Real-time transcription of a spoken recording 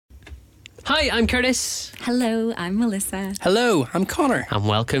Hi, I'm Curtis. Hello, I'm Melissa. Hello, I'm Connor. And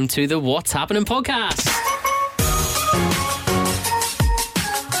welcome to the What's Happening podcast.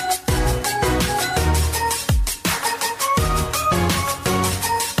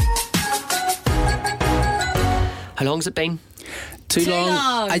 How long's it been? Too long.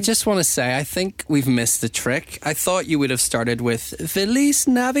 I just want to say, I think we've missed the trick. I thought you would have started with Feliz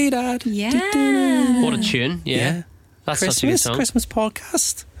Navidad. Yeah. What a tune. Yeah. That's such a good song. Christmas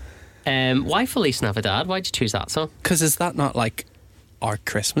podcast. Why Feliz Navidad? Why'd you choose that song? Because is that not like our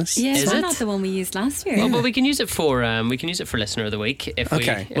Christmas? Yeah, Is is that it? not the one we used last year? Well, but we can use it for listener of the week if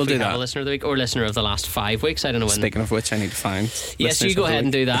Okay, we we'll do have that. a listener of the week or listener of the last 5 weeks. I don't know when. Speaking of which, I need to find. Yes, you go ahead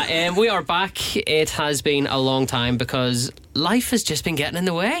and do that. We are back. It has been a long time because life has just been getting in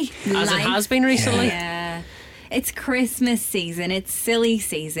the way, as it has been recently. Yeah. It's Christmas season, it's silly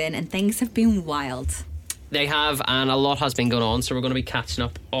season, and things have been wild. They have, and a lot has been going on, so we're going to be catching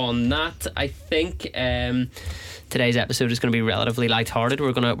up on that. I think today's episode is going to be relatively lighthearted.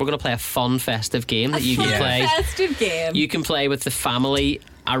 We're going to play a fun, festive game that you can play. Festive game. You can play with the family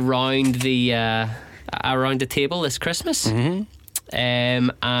around the table this Christmas. Mm-hmm.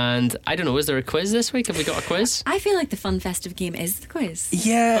 And I don't know, is there a quiz this week? Have we got a quiz? I feel like the fun festive game is the quiz.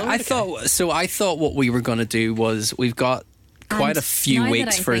 Yeah, Oh, I okay. thought what we were going to do was we've got quite And a few now that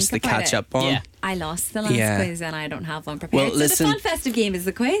weeks I for us to think about catch it, up on. Yeah. I lost the last Yeah. quiz and I don't have one prepared. Well, so listen- the fun festive game is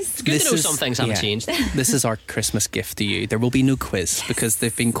the quiz. Good to know some things haven't changed. This is our Christmas gift to you. There will be no quiz because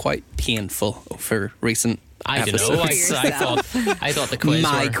they've been quite painful over recent I don't episodes. know. Yourself. I thought the quiz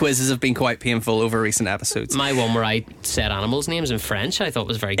My were- quizzes have been quite painful over recent episodes. My one where I said animals' names in French, I thought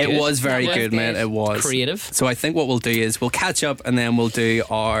was very good. It was very That was good, mate. good. It was Creative. So I think what we'll do is we'll catch up and then we'll do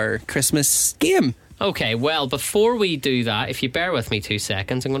our Christmas game. Okay, well, before we do that, if you bear with me 2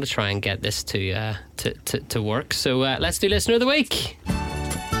 seconds, I'm going to try and get this to work. So let's do Listener of the Week.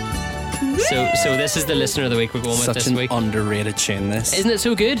 So this is the Listener of the Week we're going with Such this an week. underrated tune. This. Isn't it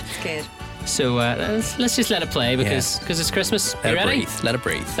so good? Good. So let's just let it play because it's Christmas. Let You it ready? breathe. Let it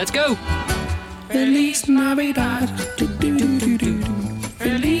breathe. Let's go. Feliz Navidad.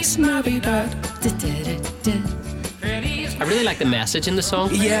 Feliz Navidad. I really like the message in the song.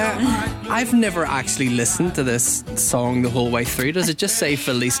 Yeah, I've never actually listened to this song the whole way through. Does it just say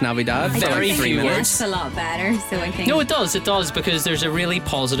Feliz Navidad for Very like 3 few minutes? That's a lot better, so I think. No, it does, because there's a really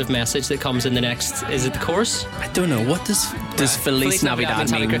positive message that comes in the next. Is it the chorus? I don't know. What does Feliz Navidad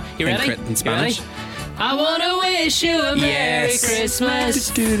means mean happy You ready? in Spanish? You ready? I wanna wish you a Merry Yes.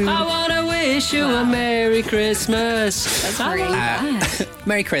 Christmas. I wanna wish you a Merry Christmas. That's really bad.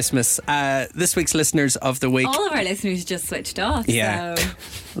 Merry Christmas. This week's listeners of the week. All of our listeners just switched off. Yeah. So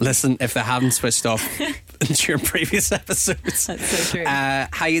Listen, if they haven't switched off during previous episodes. that's so true.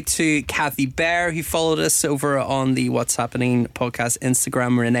 Hi to Kathy Bear, who followed us over on the What's Happening podcast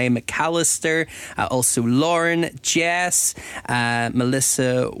Instagram. Renee McAllister, also Lauren, Jess,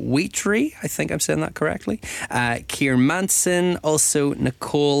 Melissa Wheatrey, I think I'm saying that correctly. Kier Manson, also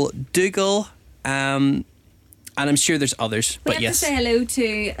Nicole Dougal, and I'm sure there's others. We But have yes, to say hello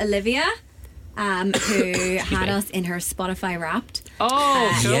to Olivia, who had us in her Spotify Wrapped.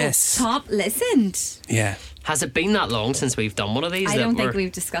 Oh, cool. yes, Top listened. yeah. Has it been that long since we've done one of these? I that don't think we're-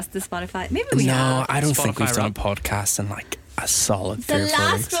 we've discussed the Spotify. Maybe we No, have. I don't think Spotify we've done a Wrapped. podcast in like a solid The 3 or 4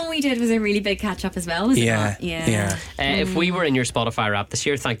 last weeks. one we did was a really big catch up as well, was Yeah, it not? yeah. If we were in your Spotify rap this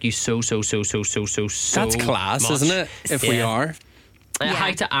year, thank you so That's class, much. isn't it? If we Yeah. are. Yeah.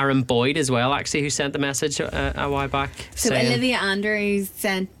 Hi to Aaron Boyd as well, actually, who sent the message a while back. So saying, Olivia Andrews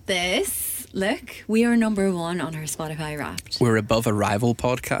sent this. Look, we are number 1 on her Spotify Wrapped. We're above a rival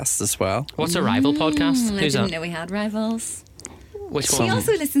podcast as well. What's a rival podcast? I Who's didn't that? know we had rivals. Which She one?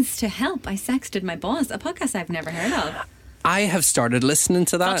 also listens to Help. I Sexted My Boss, a podcast I've never heard of. I have started listening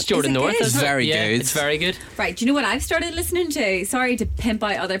to that. That's Jordan Is it North, good? isn't It's it? very Yeah, good. It's very good. Right, do you know what I've started listening to? Sorry to pimp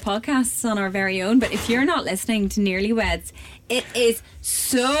out other podcasts on our very own, but if you're not listening to Nearly Weds, it is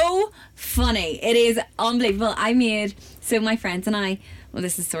so funny. It is unbelievable. So my friends and I, well,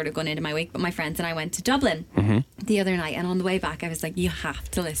 this is sort of going into my week, but my friends and I went to Dublin the other night, and on the way back I was like, you have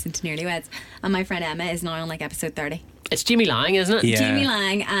to listen to Nearly Weds. And my friend Emma is now on like episode 30. It's Jimmy Lang, isn't it? Yeah. Jamie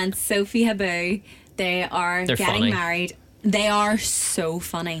Lang and Sophie Habu, they are They're getting funny. married. They are so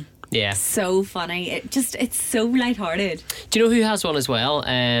funny. Yeah. So funny. It's so lighthearted. Do you know who has one as well?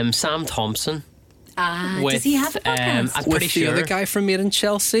 Sam Thompson. Does he have a podcast? I'm With pretty the sure. other guy from Made in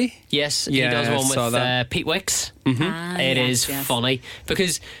Chelsea. Yes, Yeah, he does I one saw with that. Pete Wicks. Ah, It yes, is yes. funny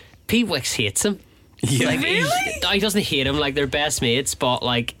because Pete Wicks hates him. Yeah. Like, he doesn't hate him, like they're best mates, but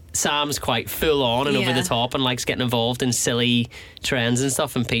like Sam's quite full on and over Yeah. the top and likes getting involved in silly trends and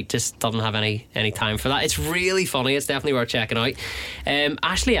stuff, and Pete just doesn't have any time for that. It's really funny. It's definitely worth checking out.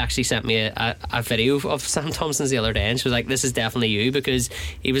 Ashley actually sent me a video of Sam Thompson's the other day, and she was like, "This is definitely you," because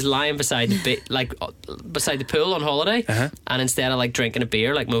he was lying beside beside the pool on holiday, and instead of like drinking a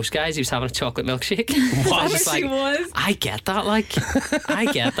beer like most guys, he was having a chocolate milkshake. I was She was. I get that.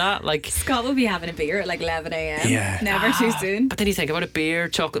 Like, Scott will be having a beer at like 11 a.m. Yeah. Never too soon. but then you think about a beer,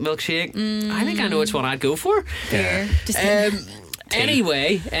 chocolate milkshake. I think I know which one I'd go for. Beer. Just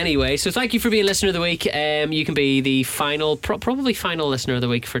Anyway, so thank you for being listener of the week. You can be the final, probably final listener of the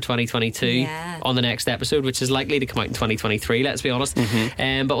week for 2022 Yeah. on the next episode, which is likely to come out in 2023, let's be honest.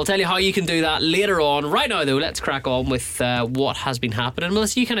 But we'll tell you how you can do that later on. Right now though, let's crack on with what has been happening.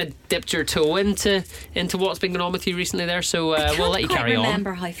 Melissa, you kind of dipped your toe into what's been going on with you recently there, so we'll let you carry on. I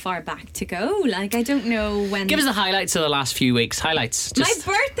remember how far back to go. Like, I don't know when. Give us the highlights of the last few weeks. Highlights. my Just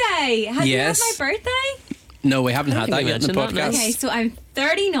birthday. Have Yes. you had my birthday? No, we haven't had think that we yet in the mentioned that, no. podcast. Okay, so I'm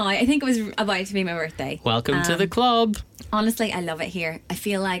 30 now. I think it was about to be my birthday. welcome to Um, the club. Honestly, I love it here. I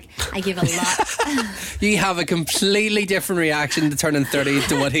feel like I give a lot. You have a completely different reaction to turning 30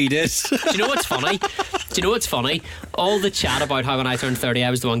 to what he did. Do you know what's funny? All the chat about how when I turned 30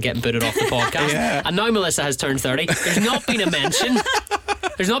 I was the one getting booted off the podcast, Yeah. and now Melissa has turned 30. There's not been a mention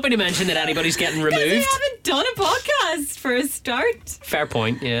that anybody's getting We removed. haven't done a podcast for a start. Fair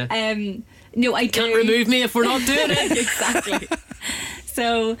point, yeah. No, I Can't do. remove me if we're not doing it. Exactly.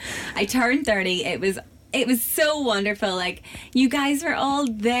 So I turned 30. It was so wonderful. Like, you guys were all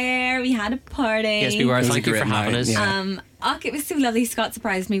there. We had a party. Yes, we were. was a Thank you for great having night, us. yeah. It was so lovely. Scott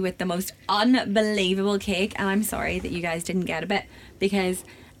surprised me with the most unbelievable cake, and I'm sorry that you guys didn't get a bit, because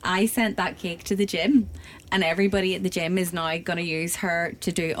I sent that cake to the gym, and everybody at the gym is now going to use her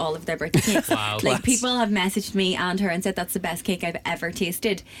to do all of their birthday cakes. Wow. Like, people have messaged me and her and said that's the best cake I've ever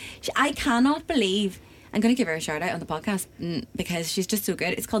tasted. I cannot believe. I'm going to give her a shout out on the podcast because she's just so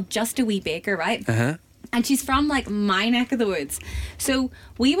good. It's called Just a Wee Baker, right? And she's from like my neck of the woods. So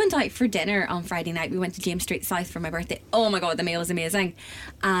we went out for dinner on Friday night. We went to James Street South for my birthday. Oh my God, the meal was amazing.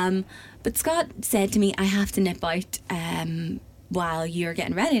 But Scott said to me, I have to nip out while you're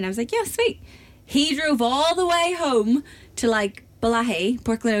getting ready. And I was like, yeah, sweet. He drove all the way home to like Balahy,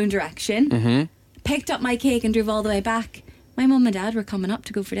 Portland direction, picked up my cake and drove all the way back. My mum and dad were coming up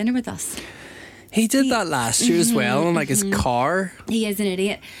to go for dinner with us. He did that last year as well, in like his car. He is an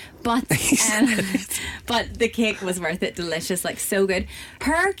idiot, but but the cake was worth it. Delicious, like so good.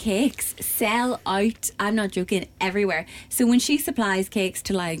 Her cakes sell out. I'm not joking. Everywhere. So when she supplies cakes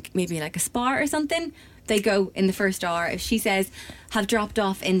to like maybe like a spa or something, they go in the first hour. If she says have dropped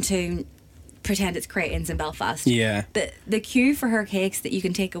off into, pretend it's Creighton's in Belfast. Yeah. The queue for her cakes that you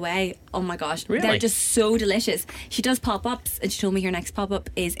can take away, oh my gosh, Really? they're just so delicious. She does pop-ups, and she told me her next pop-up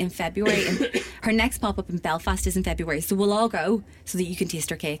is in February, and her next pop-up in Belfast is in February, so we'll all go so that you can taste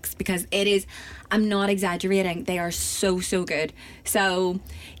her cakes, because it is, I'm not exaggerating, they are so good. So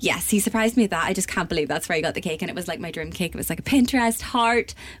yes, he surprised me with that. I just can't believe that's where he got the cake, and it was like my dream cake. It was like a Pinterest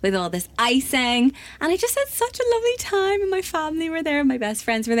heart with all this icing, and I just had such a lovely time, and my family were there, and my best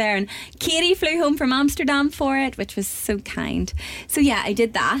friends were there, and Katie flew home from Amsterdam for it, which was so kind. So yeah, I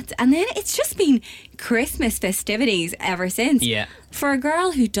did that, and then it's just been Christmas festivities ever since. Yeah. For a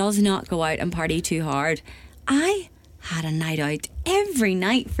girl who does not go out and party too hard, I had a night out every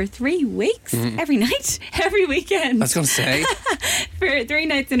night for 3 weeks. Every night, every weekend. I was going to say. For 3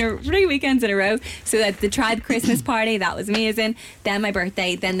 weekends in a row. So that the Tribe Christmas party, that was amazing. Then my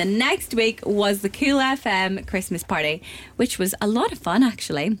birthday. Then the next week was the Cool FM Christmas party, which was a lot of fun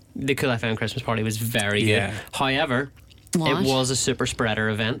actually. The Cool FM Christmas party was very Yeah. good. However, What? it was a super spreader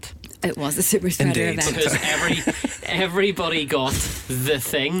event It was a super spreader Indeed. event. because everybody got the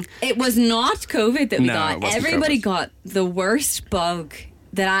thing. It was not COVID that we No, got. it wasn't Everybody COVID. got the worst bug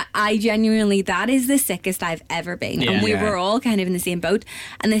that I genuinely, that is the sickest I've ever been. Yeah. And we Yeah. were all kind of in the same boat.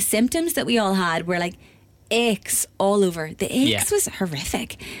 And the symptoms that we all had were like aches all over. The aches Yeah. was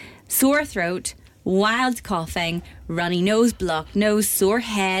horrific. Sore throat, wild coughing, runny nose, blocked nose, sore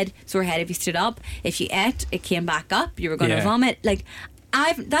head if you stood up. If you ate, it came back up. You were going to Yeah. vomit. Like,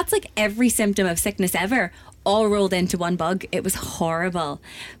 that's like every symptom of sickness ever, all rolled into one bug. It was horrible.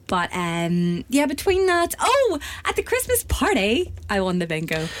 But yeah, between that, at the Christmas party, I won the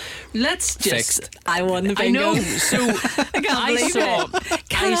bingo. Let's just. Fixed. I won the I bingo. know. So I can't believe it.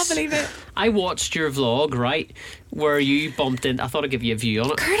 Cannot believe it. I watched your vlog, right, where you bumped in. I thought I'd give you a view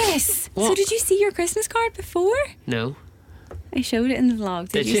on it. Curtis, so What? did you see your Christmas card before? No. I showed it in the vlog.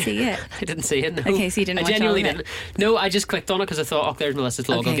 Did you see it? I didn't see it, no. Okay, so you didn't I watch genuinely all of it? didn't. No, I just clicked on it because I thought, oh, there's Melissa's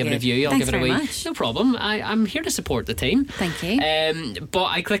log. Okay, I'll give it a good. view. I'll Thanks give it a very wee. much. No problem. I'm here to support the team. Thank you. But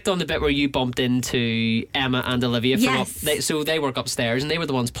I clicked on the bit where you bumped into Emma and Olivia. From Yes. so they work upstairs and they were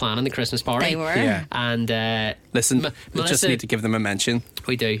the ones planning the Christmas party. They were. Yeah. And Listen, we Melissa, just need to give them a mention.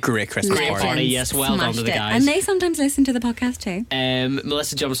 we do. Great Christmas Great party. party, yes, well done Smashed to the it. guys. And they sometimes listen to the podcast too.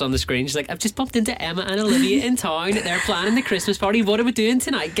 Melissa jumps on the screen. She's like, I've just bumped into Emma and Olivia in town. They're planning the Christmas party. What are we doing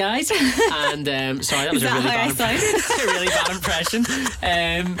tonight, guys? And sorry, that was Is a that really how I bad sounded? a really bad impression.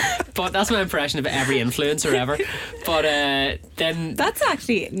 But that's my impression of every influencer ever. But then That's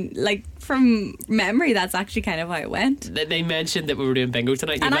actually, like, from memory, that's actually kind of how it went. they mentioned that we were doing bingo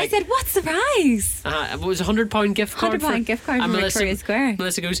tonight. And I said, what's the prize? it was a £100 gift card. £100 gift card and from Victoria Square.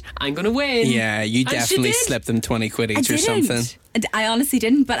 Melissa goes, I'm going to win. Yeah, you And she definitely did. slipped them 20 quid I each or didn't. something. I honestly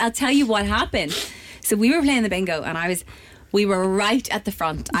didn't, but I'll tell you what happened. So we were playing the bingo, and we were right at the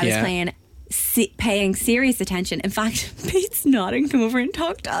front. I was Yeah. paying serious attention. In fact, Pete's nodding, come over and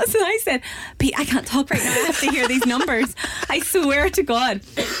talk to us. And I said, Pete, I can't talk right now. I have to hear these numbers. I swear to God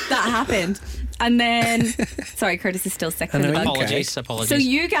that happened. And then, sorry, Curtis is still sick from the know, bug. okay. Apologies. So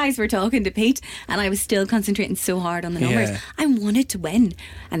you guys were talking to Pete, and I was still concentrating so hard on the numbers. Yeah. I wanted to win,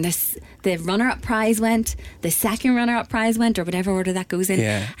 and the runner-up prize went, the second runner-up prize went, or whatever order that goes in,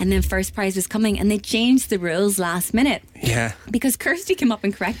 Yeah. and then first prize was coming, and they changed the rules last minute Yeah. because Kirsty came up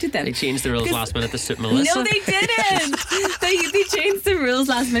and corrected them. They changed the rules Because- last minute to suit Melissa. No, they didn't. they changed the rules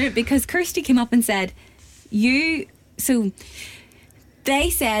last minute because Kirsty came up and said,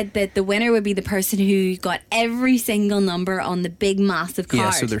 they said that the winner would be the person who got every single number on the big massive card. Yeah,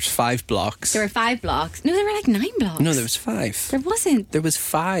 so there's 5 blocks. There were 5 blocks. No, there were like 9 blocks. No, there was 5. There wasn't. There was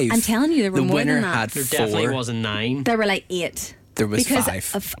 5. I'm telling you, there were the more winner than that. had There 4. definitely wasn't 9. There were like 8. There was because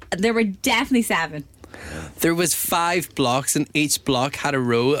 5. There were definitely 7. There was 5 blocks, and each block had a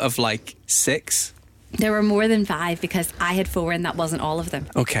row of like 6. There were more than 5 because I had 4 and that wasn't all of them.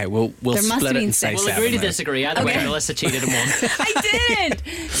 Okay, we'll There must split have it been and say 6. We'll 7. agree to then. disagree. Either way, Okay. Melissa cheated and won. I didn't.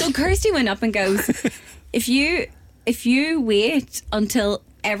 So Kirsty went up and goes, if you wait until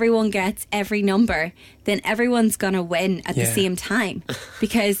everyone gets every number, then everyone's gonna win at the Yeah. same time.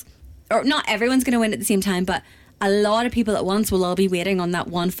 Or not everyone's gonna win at the same time, but a lot of people at once will all be waiting on that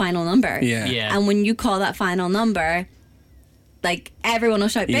one final number. Yeah. Yeah. And when you call that final number, like everyone will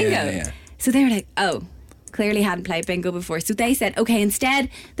shout bingo. Yeah. So they were like, oh, clearly hadn't played bingo before. So they said, okay, instead,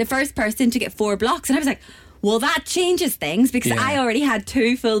 the first person to get 4 blocks. And I was like, well, that changes things because Yeah. I already had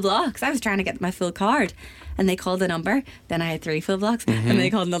 2 full blocks. I was trying to get my full card. And they called a number. Then I had 3 full blocks. And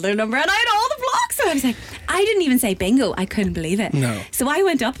they called another number. And I had all the blocks. So I was like, I didn't even say bingo. I couldn't believe it. No. So I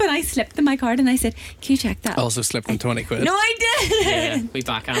went up and I slipped them my card and I said, can you check that? Also slipped them 20 quid. No, I didn't. Yeah, we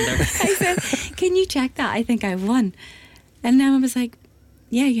backhander. I said, can you check that? I think I won. And Emma was like,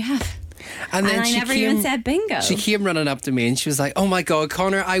 yeah, you have. And then And I she never came, even said bingo. She came running up to me and she was like, oh my God,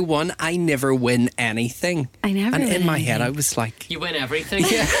 Connor, I won. I never win anything. I never And win in my head, anything. I was like, You win everything.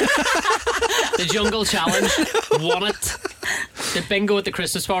 The Jungle Challenge, won it. The bingo at the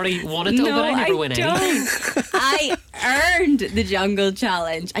Christmas party, won it. No, but I never win don't. anything. I earned the Jungle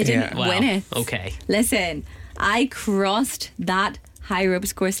Challenge. I didn't Yeah. Well, win it. okay. Listen, I crossed that high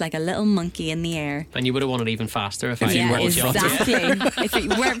ropes course like a little monkey in the air. And you would have won it even faster if I If you didn't weren't roll you up. exactly. If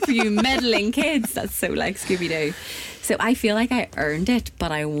it weren't for you meddling kids, that's so like Scooby Doo. So I feel like I earned it,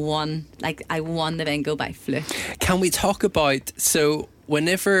 but I won. Like I won the bingo by fluke. can we talk about, so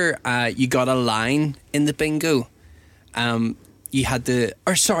whenever you got a line in the bingo, you had to,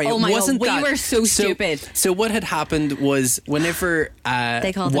 or sorry, Oh it my God, wasn't we that. were so stupid. So what had happened was whenever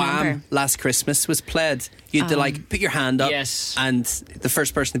They called the Wham! number. Last Christmas was played, you had to like put your hand up, Yes. and the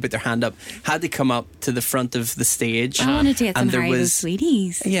first person to put their hand up had to come up to the front of the stage. I wanted to get some And there Haribo was-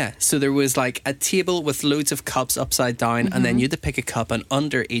 sweeties. Yeah, so there was like a table with loads of cups upside down, and then you had to pick a cup, and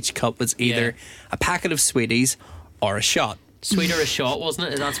under each cup was either Yeah. a packet of sweeties or a shot. Sweeter a shot,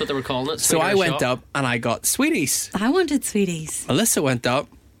 wasn't it? That's what they were calling it. So Sweeter I a went shot. up and I got sweeties. I wanted sweeties Melissa went up,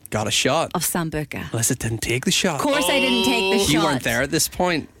 got a shot. of Sambuca. Melissa didn't take the shot. Of course, I didn't take the shot. You weren't there at this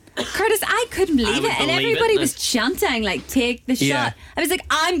point. Curtis, I couldn't I believe would it. And believe it. everybody was chanting, like, take the Yeah. shot. I was like,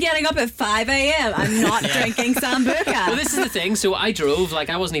 I'm getting up at 5 a.m. I'm not drinking Sambuca. Well, this is the thing. So I drove.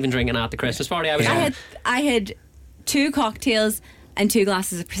 Like I wasn't even drinking at the Christmas party. I was. Yeah. I had 2 cocktails and 2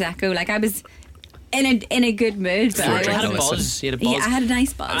 glasses of Prosecco. Like, I was in a good mood. But George You I had a Listen. buzz. You had a buzz. yeah, I had a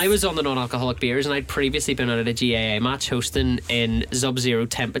nice buzz. I was on the non-alcoholic beers, and I'd previously been at a GAA match hosting in sub-zero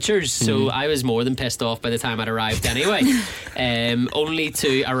temperatures, so I was more than pissed off by the time I'd arrived anyway. Only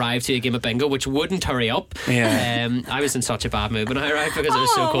to arrive to a game of bingo, which wouldn't hurry up. Yeah. I was in such a bad mood when I arrived because it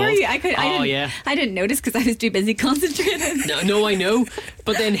was so Oh, cold. were you? I didn't notice because I was too busy concentrating. No, I know.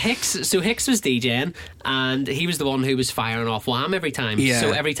 But then Hicks was DJing, and he was the one who was firing off Wham every time. Yeah.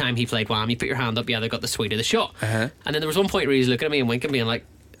 So every time he played Wham, you put your hand up, they got the sweet of the shot. Uh-huh. And then there was one point where he was looking at me and winking, being like,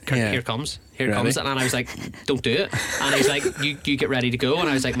 Yeah. here it comes. Ready? And I was like, don't do it. And he's like, you get ready to go. And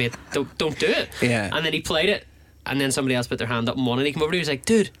I was like, mate, don't do it. Yeah. And then he played it, and then somebody else put their hand up and won, and he came over and he was like,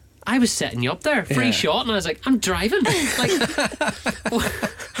 dude, I was setting you up there, free Yeah. shot. And I was like, I'm driving. Like,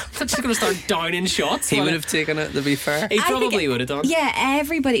 I'm just going to start downing shots. He would have taken it, to be fair. He I think probably would have done. Yeah,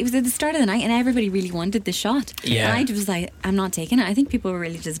 everybody. It was at the start of the night, and everybody really wanted the shot. Yeah. And I was like, I'm not taking it. I think people were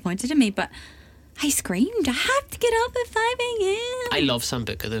really disappointed in me, but I screamed. I have to get up at 5 a.m. I love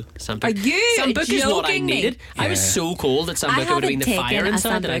Sambuca though. Sambuca. Are you Sambuca is what I joking me? needed. I was Yeah. so cold that I Sambuca would have been haven't the fire taken a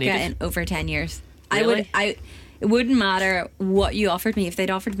inside that I Sambuca needed. in over 10 years. Really? It wouldn't matter what you offered me. If they'd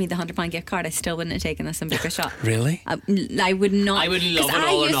offered me the £100 gift card, I still wouldn't have taken a Sambuca shot. Really? I would not. I would love 'cause an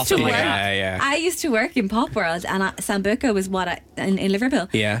all or used nothing to like work- that. Yeah. I used to work in Pop World, and Sambuca was what in Liverpool.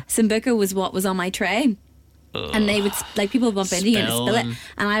 Yeah. Sambuca was what was on my tray. And they would people would bump into you and Spill spill it, and-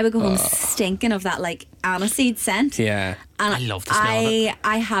 and I would go home stinking of that like aniseed scent. Yeah. And I love the smell of it.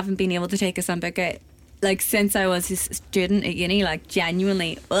 I haven't been able to take a Sambuca like since I was a student at uni. Like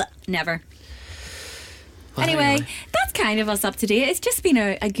genuinely, never. Well, Anyway, that's kind of us up to date. It's just been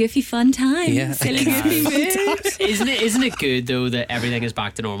a goofy, fun time. Yeah, Silly, a goofy mood. isn't it good though that everything is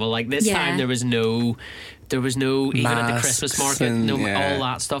back to normal? Like this Yeah. time there was no even at the Christmas Masks market, and- no yeah. all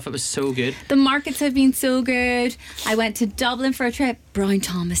that stuff. It was so good. The markets have been so good. I went to Dublin for a trip. Brown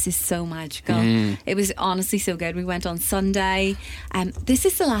Thomas is so magical. It was honestly so good. We went on Sunday. This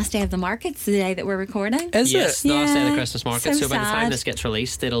is the last day of the markets, the day that we're recording. Is Yes, it? the last day of the Yeah, Christmas market. so So, by the time sad. this gets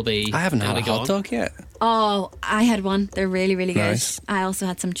released, it'll be. I haven't had it'll a be hot gone. dog yet. Oh, I had one. They're really, really good. Nice. I also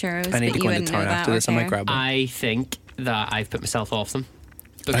had some churros. I need but to you go into wouldn't know town that after or this. I might care. grab one. I think that I've put myself off them.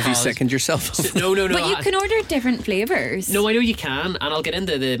 Have you because- sickened yourself? No. But you I- can order different flavours. No, I know you can, and I'll get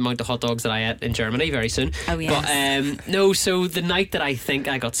into the amount of hot dogs that I ate in Germany very soon. Oh, yes. But no, so the night that I think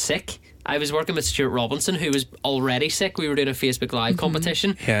I got sick, I was working with Stuart Robinson, who was already sick. We were doing a Facebook Live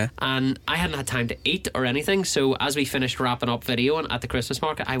competition, Yeah. and I hadn't had time to eat or anything. So as we finished wrapping up videoing at the Christmas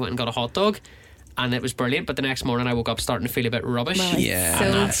market, I went and got a hot dog, and it was brilliant. But the next morning, I woke up starting to feel a bit rubbish. Well, it's Yeah. so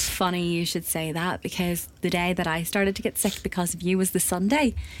And that's- funny you should say that because the day that I started to get sick because of you was the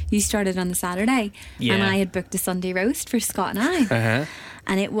Sunday. You started on the Saturday, Yeah. and I had booked a Sunday roast for Scott and I, Uh-huh.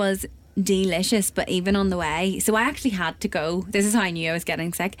 and it was delicious. But even on the way, so I actually had to go. This is how I knew I was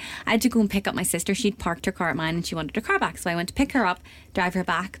getting sick. I had to go and pick up my sister. She'd parked her car at mine, and she wanted her car back. So I went to pick her up, drive her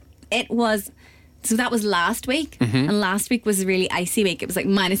back. It was. So that was last week, and last week was a really icy week. It was like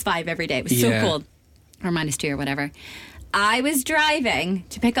 -5 every day. It was Yeah. so cold. Or -2 or whatever. I was driving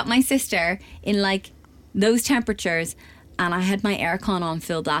to pick up my sister in like those temperatures, and I had my aircon on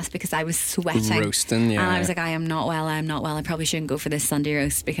full blast because I was sweating. Roasting, yeah. And I was like, I am not well. I probably shouldn't go for this Sunday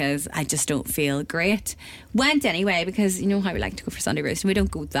roast because I just don't feel great. Went anyway because you know how we like to go for Sunday roast and we don't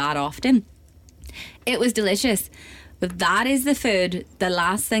go that often. It was delicious. But that is the food, the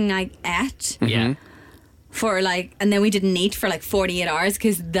last thing I ate Yeah. for like, and then we didn't eat for like 48 hours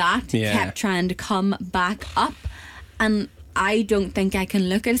because that Yeah. kept trying to come back up, and I don't think I can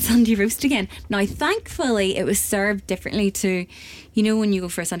look at a Sunday roast again. Now thankfully it was served differently to, you know, when you go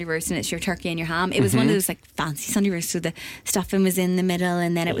for a Sunday roast and it's your turkey and your ham, it was one of those like fancy Sunday roasts, so the stuffing was in the middle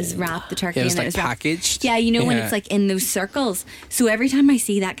and then it was wrapped, the turkey, Yeah, it was and then like it was wrapped. packaged. Yeah, you know when Yeah. it's like in those circles. So every time I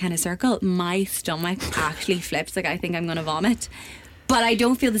see that kind of circle, my stomach actually flips. Like I think I'm gonna vomit. But I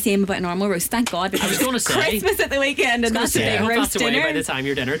don't feel the same about normal roast, thank God, because was gonna it's say- Christmas at the weekend and that's a I big hope roast that's away dinner. by the time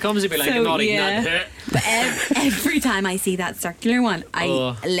your dinner comes. You'll be like, So, I'm not eating yeah. that. But every time I see that circular one, I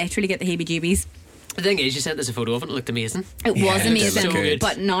Oh. literally get the heebie-jeebies. The thing is, you sent us a photo of it. It looked amazing. It Yeah, was it did amazing, look good.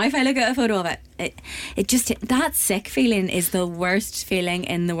 but now if I look at a photo of it, it just, that sick feeling is the worst feeling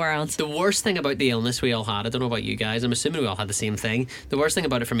in the world. The worst thing about the illness we all had, I don't know about you guys, I'm assuming we all had the same thing. The worst thing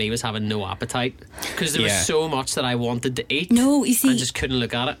about it for me was having no appetite because there Yeah. was so much that I wanted to eat. No, you see- I just couldn't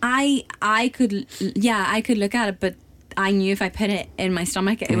look at it. I could look at it, but I knew if I put it in my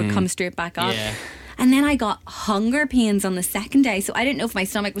stomach, it would come straight back up. Yeah. And then I got hunger pains on the second day, so I didn't know if my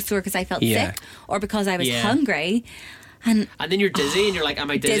stomach was sore because I felt Yeah. sick or because I was Yeah. hungry. And And then you're dizzy and you're like, am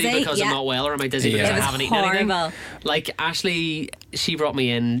I dizzy, Dizzy, because yeah. I'm not well, or am I dizzy Yeah. because It I was haven't eaten anything? horrible. Like Ashley, she brought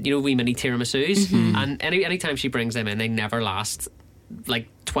me in, you know, wee mini tiramisus, Mm-hmm. and anytime she brings them in, they never last like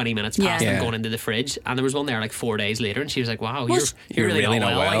 20 minutes past Yeah. them going into the fridge, and there was one there like 4 days later, and she was like, "Wow, Well, you're really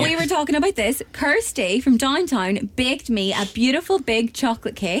not well." are We you?" were talking about this. Kirsty from downtown baked me a beautiful big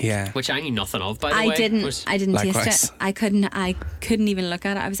chocolate cake. Yeah. Which I knew nothing of, by the way. I didn't Was- taste Likewise. it. I couldn't even look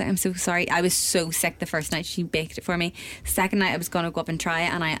at it. I was like, I'm so sorry. I was so sick the first night she baked it for me. Second night I was going to go up and try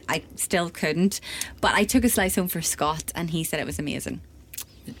it, and I still couldn't. But I took a slice home for Scott, and he said it was amazing.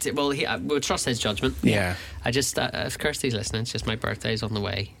 Well, we'll trust his judgment. Yeah. I just, if Kirsty's listening, it's just my birthday's on the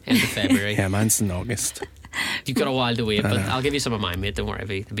way, end of February. Yeah, mine's in August. You've got a while to wait, but I'll give you some of mine, mate. Don't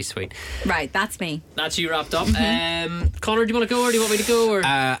worry, it'll be sweet. Right, that's me. That's you wrapped up. Connor, do you want to go, or do you want me to go? Or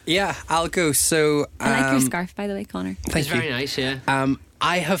Yeah, I'll go. So I like your scarf, by the way, Connor. it's thank very you. nice, yeah.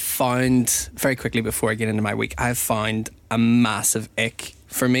 I have found, very quickly before I get into my week, I've found a massive ick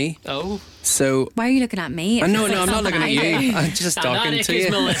for me. Oh, So Why are you looking at me? no, It's I'm not something looking at I do. you. I'm just and talking that to is you.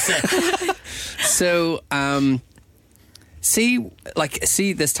 Melissa. So,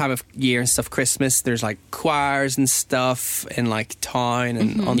 see this time of year and stuff, Christmas, there's like choirs and stuff in like town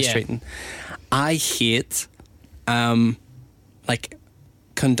and on the Yeah. street. And I hate, like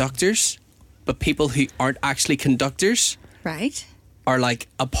conductors, but people who aren't actually conductors Right. are like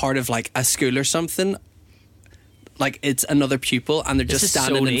a part of like a school or something. Like it's another pupil, and they're This just is so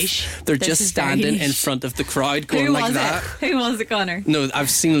standing. niche. They're This just is very standing in niche. front of the crowd, going Who like was that. it? Who was it, Connor? No, I've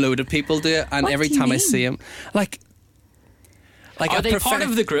seen a load of people do it, and What every do you time I mean? see them, like Are a they part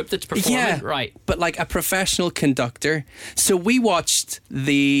of the group that's performing? Yeah, Right. But like a professional conductor. So we watched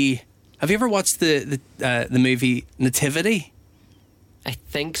the. Have you ever watched the movie Nativity? I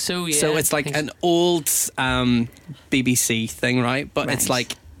think so, yeah. So it's I like think an old BBC thing, right? But it's Right.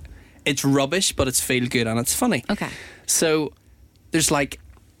 like it's rubbish, but it's feel good and it's funny. Okay. So there's like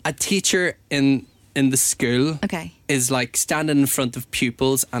a teacher in the school. Okay. Is like standing in front of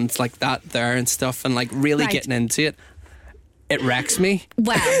pupils and it's like that there and stuff and like really Right. getting into it. It wrecks me.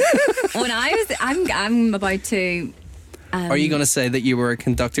 Well, when I'm about to. Are you going to say that you were a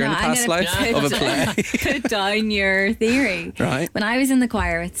conductor in a I'm past gonna life put- of a play? put down your theory. Right. When I was in the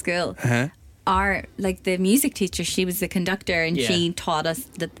choir at school, Uh-huh. our the music teacher, she was the conductor and Yeah. she taught us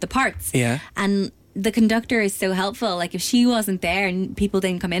the parts. Yeah. And the conductor is so helpful. Like if she wasn't there and people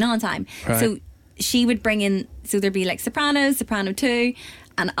didn't come in on time, Right. so she would bring in. So there'd be like sopranos, soprano 2,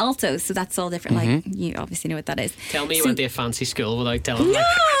 and altos. So that's all different. Like you obviously know what that is. Tell me you So went to a fancy school without telling me. Like,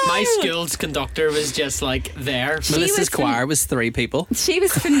 No! my school's conductor was just like there. Melissa's was choir was 3 people. She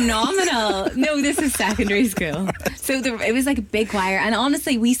was phenomenal. No, this is secondary school. So it was like a big choir. And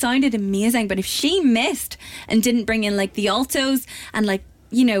honestly, we sounded amazing. But if she missed and didn't bring in like the altos and like,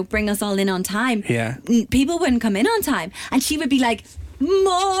 you know, bring us all in on time, Yeah. people wouldn't come in on time. And she would be like,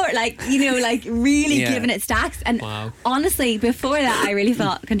 more, like, you know, like really Yeah. giving it stacks. And Wow. honestly, before that, I really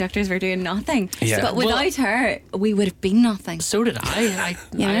thought conductors were doing nothing. Yeah. But Well- without her, we would have been nothing. So did I.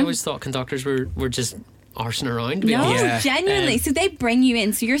 You I know? always thought conductors were just arsing around, to be No, honest. Yeah. genuinely. Um, So they bring you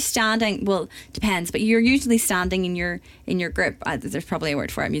in. So you're standing. Well, depends, but you're usually standing in your group. There's probably a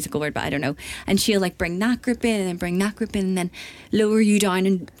word for it, a musical word, but I don't know. And she'll like bring that group in, and then bring that group in, and then lower you down,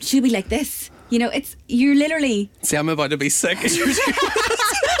 and she'll be like this. You know, you're literally. See, I'm about to be sick.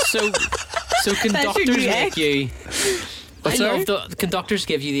 So conductors your make ick. you. I sorry? love the conductors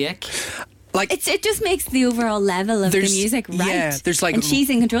give you the ick. Like It just makes the overall level of the There's- music right. yeah, there's like- and she's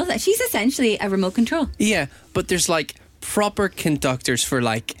in control of that. She's essentially a remote control. yeah, but there's like proper conductors for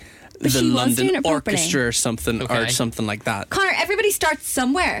like But the she was London doing it properly. Orchestra or something Okay. like that. Connor, everybody starts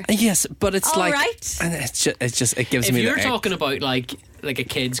somewhere. Yes, but it's All like right. and it gives If me you're the ick. talking about like a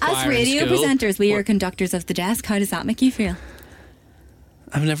kid's choir As in radio school, presenters, we or- are conductors of the desk. How does that make you feel?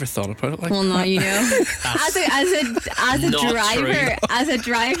 I've never thought about it like Well, that. now you know. as a not driver, true. as a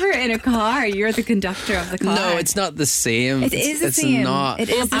driver in a car, you're the conductor of the car. No, it's not the same. It It's- is the it's same. not. It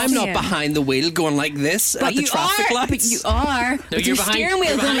is the I'm not same. behind the wheel going like this But at the you traffic are. lights. But you are. with you're your behind- steering wheel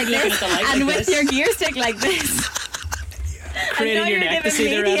you're going behind like looking this, at the light and like with this. your gear stick like this. craning now your you're neck to giving see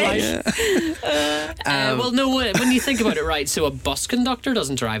the me red the light. Well, no, when you think about it, right? So a bus conductor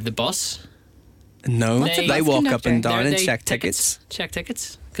doesn't drive the bus. No, What's a they bus walk up and conductor? down and They- check tickets. Check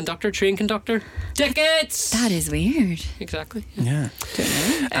tickets. Conductor, train conductor, tickets. That is weird. Exactly. Yeah.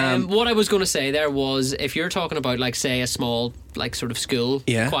 What I was going to say there was, if you're talking about, like, say, a small, like, sort of school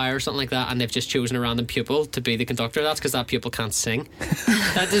Yeah. choir or something like that, and they've just chosen a random pupil to be the conductor, that's because that pupil can't sing.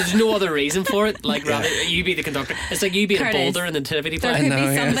 There's no other reason for it. Like, rather, you be the conductor. It's like you being a Curtis, boulder in the nativity There play. could know,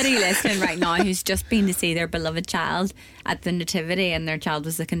 be yeah. somebody listening right now who's just been to see their beloved child at the nativity, and their child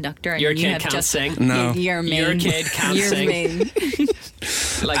was the conductor. And Your you kid have can't just sing. No. You're mean. Your kid can't You're sing. mean.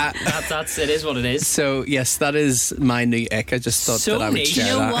 Like that's it is what it is. So yes, that is my new ick. I just thought So that I would niche. share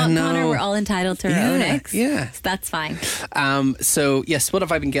You know that. what, I know. Connor? We're all entitled to our own icks. yeah. So that's fine. So yes, what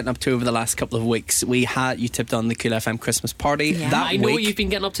have I been getting up to over the last couple of weeks? You tipped on the Cool FM Christmas party. Yeah. That I know week, what you've been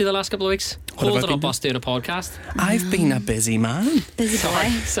getting up to the last couple of weeks. What have I Holding been up doing? us doing a podcast. I've been a busy man. Busy boy.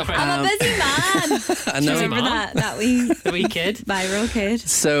 Sorry. I'm a busy man. I know. Busy Remember man. that wee The wee kid. viral kid?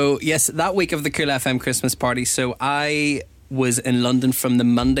 So yes, that week of the Cool FM Christmas party. So I was in London from the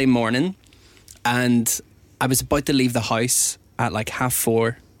Monday morning, and I was about to leave the house at like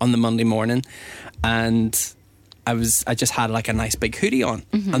 4:30 on the Monday morning, and I just had like a nice big hoodie on,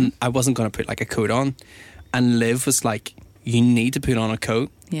 and I wasn't going to put like a coat on, and Liv was like, "You need to put on a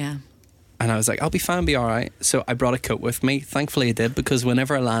coat." Yeah. And I was like, I'll be fine, be all right. So I brought a coat with me. Thankfully I did, because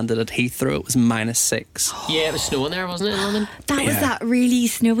whenever I landed at Heathrow, it was -6. Yeah, it was snowing there, wasn't it, in London? That was Yeah. that really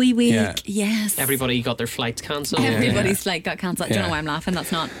snowy week. Yeah. Yes. Everybody got their flights cancelled. Everybody's flight got cancelled. I don't Yeah. know why I'm laughing.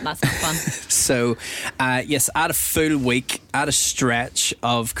 That's not fun. So, yes, I had a full week, I had a stretch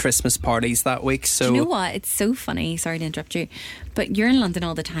of Christmas parties that week. So, Do you know what? It's so funny. Sorry to interrupt you, but you're in London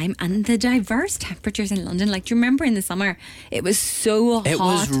all the time, and the diverse temperatures in London. Like, do you remember in the summer it was so hot? It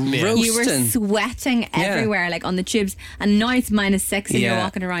was You were roasting. sweating everywhere, like on the tubes, and now it's -6, and you're Yeah.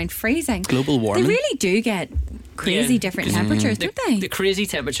 walking around freezing. Global warming. They really do get crazy Yeah. different temperatures, don't they? The crazy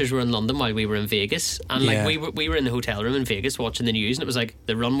temperatures were in London while we were in Vegas, and like Yeah. we were in the hotel room in Vegas watching the news, and it was like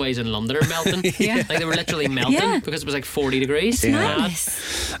the runways in London are melting. Yeah. Like they were literally melting Yeah. because it was like 40 degrees. It's madness.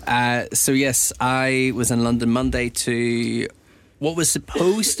 so yes, I was in London Monday to what was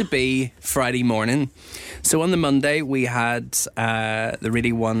supposed to be Friday morning. So on the Monday, we had the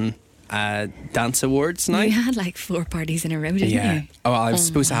Really One Dance Awards night. You had like 4 parties in a row, didn't you? Oh, I was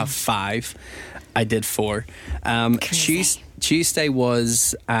supposed to have 5. I did 4. Crazy. Tuesday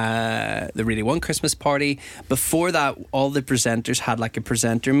was the Really One Christmas party. Before that, all the presenters had like a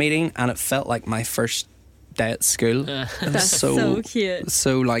presenter meeting, and it felt like my first day at school. It was That's so cute.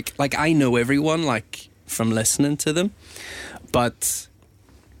 So like I know everyone like from listening to them, but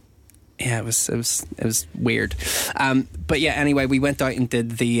yeah, it was weird. But yeah, anyway, we went out and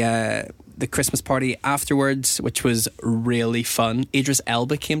did the Christmas party afterwards, which was really fun. Idris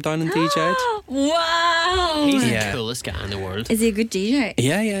Elba came down and DJ'd. Wow. He's Yeah. the coolest guy in the world. Is he a good DJ?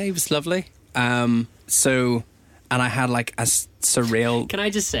 Yeah, he was lovely. So, and I had like a surreal. Can I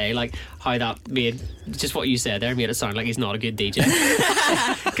just say, like, how that made just what you said there made it sound like he's not a good DJ?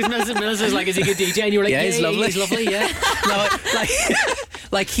 Because Melissa's like, is he a good DJ? And you were like, Yeah, he's lovely. He's lovely, yeah. No,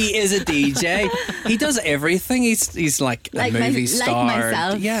 like he is a DJ. He does everything. He's like a movie star. Like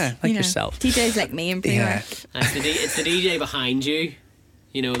myself. Yeah, like you know. yourself. DJs like me in pre-work. Yeah. It's the DJ behind you.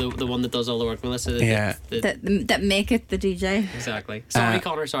 You know, the one that does all the work, Melissa. Yeah. That make it the DJ. Exactly. Sorry,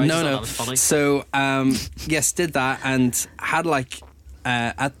 Connor. Sorry. I just thought that was funny. So, yes, did that and had like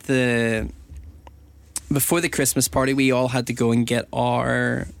at the before the Christmas party, we all had to go and get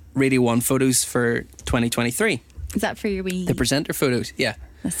our Radio 1 photos for 2023. Is that for your wee? The presenter photos, yeah.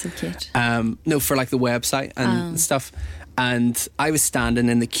 That's so cute. No, for like the website and stuff. And I was standing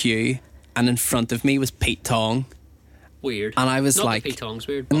in the queue, and in front of me was Pete Tong. Weird. And I was Not like, that Pete Tong's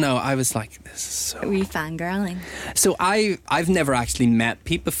weird. But no, I was like, this is so. Were you fangirling? So I've never actually met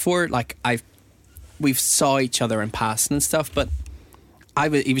Pete before. Like we've saw each other in passing and stuff, but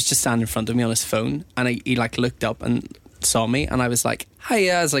he was just standing in front of me on his phone, and he like looked up and saw me, and I was like, hi,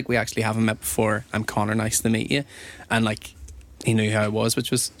 yeah. I was like, we actually haven't met before. I'm Connor. Nice to meet you. And like, he knew who I was, which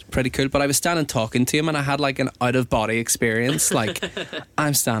was pretty cool. But I was standing talking to him, and I had like an out of body experience. Like,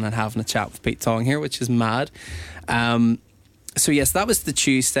 I'm standing having a chat with Pete Tong here, which is mad. So yes, that was the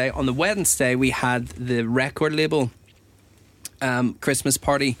Tuesday. On the Wednesday, we had the record label Christmas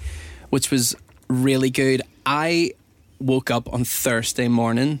party, which was really good. I woke up on Thursday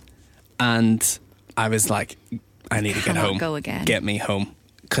morning, and I was like, I need to get Cannot home. go again. Get me home,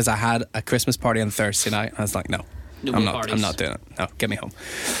 because I had a Christmas party on Thursday night. And I was like, no, No I'm more not. parties. I'm not doing it. No, get me home.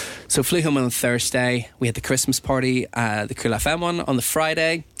 So flew home on Thursday. We had the Christmas party, the Cool FM one on the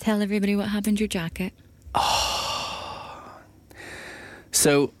Friday. Tell everybody what happened to your jacket.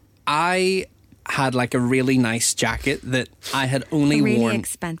 So I had like a really nice jacket that I had only A really worn.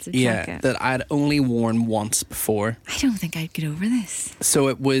 expensive Yeah, jacket. that I had only worn once before. I don't think I'd get over this. So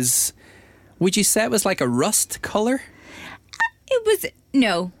it was. Would you say it was like a rust color? It was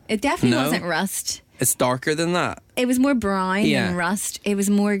no. It definitely No? wasn't rust. It's darker than that. It was more brown Yeah. than rust. It was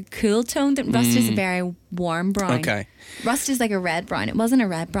more cool toned. Rust is a very warm brown. Okay. Rust is like a red brown. It wasn't a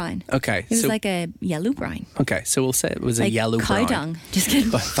red brown. Okay. It was like a yellow brown. Okay, so we'll say it was Like a yellow cow brown. dung. Just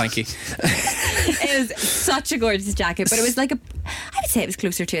kidding. Oh, thank you. It was such a gorgeous jacket, but it was like I would say it was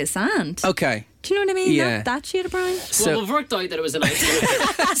closer to a sand. Okay. Do you know what I mean? Yeah. That shade of brown. So, well, we've worked out that it was a nice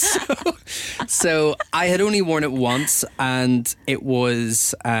so I had only worn it once, and it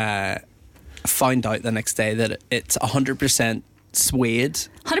was found out the next day that it's 100% suede.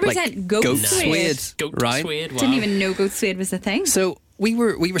 100% goat suede. goat right? suede. Wow. Didn't even know goat suede was a thing. So we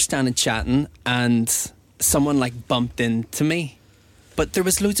were standing chatting, and someone like bumped into me, but there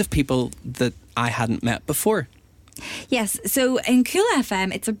was loads of people that I hadn't met before. Yes, so in Cool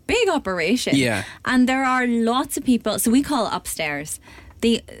FM, it's a big operation. Yeah. And there are lots of people, so we call it upstairs.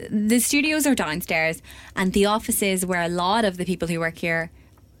 The studios are downstairs, and the offices where a lot of the people who work here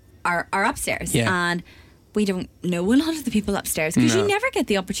are upstairs. Yeah. And we don't know a lot of the people upstairs because No. you never get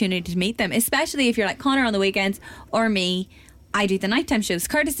the opportunity to meet them, especially if you're like Connor on the weekends or me. I do the nighttime shows.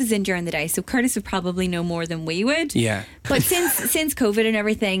 Curtis is in during the day, so Curtis would probably know more than we would. Yeah. But since COVID and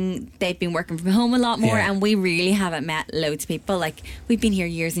everything, they've been working from home a lot more, Yeah. and we really haven't met loads of people. Like, we've been here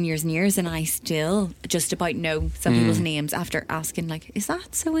years and years and years, and I still just about know some people's names after asking, like, is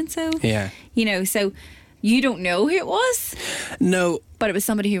that so and so? Yeah. You know, so you don't know who it was, No. but it was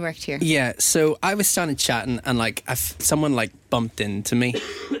somebody who worked here. Yeah, so I was standing chatting, and like someone like bumped into me,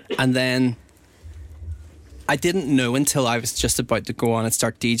 and then I didn't know until I was just about to go on and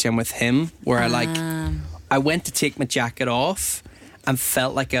start DJing with him, where I went to take my jacket off and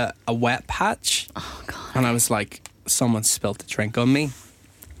felt like a wet patch. Oh, God. And I was like, someone spilt a drink on me.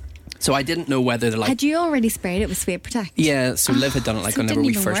 So I didn't know whether to like. Had you already sprayed it with Sweat Protect? Yeah, so Liv had done it like so it whenever didn't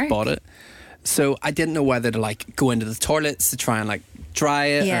we even first work. bought it. So I didn't know whether to like go into the toilets to try and like dry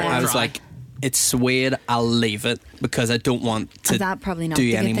it. Yeah. Or I was Dry. like, it's suede, I'll leave it because I don't want to Is that probably not do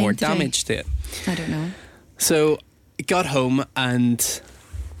the good any thing more to do? damage to it. I don't know. So I got home, and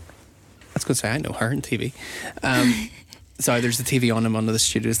I was going to say I know her on TV. Sorry, there's a TV on in one of the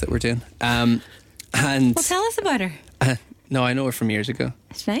studios that we're doing. And Well, tell us about her. no, I know her from years ago.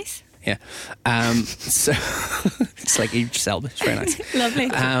 It's nice. Yeah. So it's like Idris Elba. It's very nice. Lovely.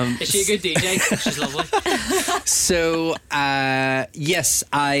 Is she a good DJ? She's lovely. So, yes,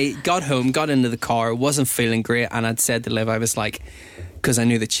 I got home, got into the car, wasn't feeling great, and I'd said to Liv, I was like, because I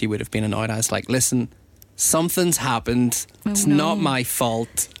knew that she would have been annoyed, I was like, listen, something's happened. It's no. not my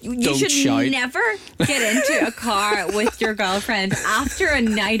fault. You Don't should shout. never get into a car with your girlfriend after a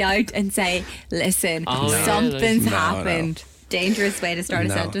night out and say, listen, Oh, no. something's No, happened. Dangerous way to start a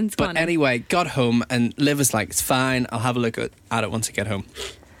No. sentence. But Connor. anyway, got home, and Liv was like, it's fine, I'll have a look at it once I get home.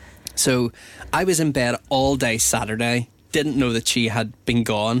 So I was in bed all day Saturday, didn't know that she had been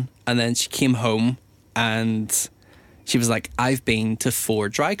gone, and then she came home and she was like, I've been to 4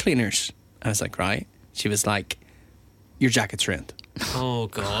 dry cleaners. I was like, right. She was like, your jacket's ruined. Oh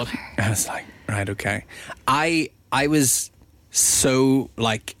God. I was like, right, okay. I was so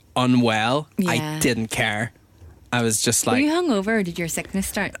like unwell, I Yeah. didn't care. I was just Were like, you hungover or did your sickness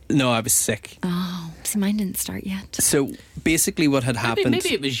start? no, I was sick. Oh, see, mine didn't start yet. So basically what had happened...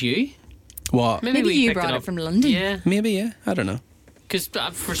 Maybe it was you. What? Maybe we you picked brought it up. from London. Yeah, Maybe, yeah. I don't know. because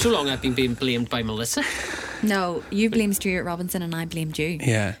for so long I've been being blamed by Melissa. No, you blamed Stuart Robinson and I blamed you.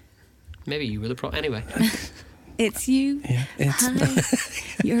 Yeah. Maybe you were the problem. Anyway, It's you. Yeah. It's...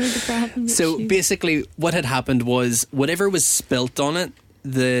 Hi. You're the problem. It's So you. basically what had happened was whatever was spilt on it,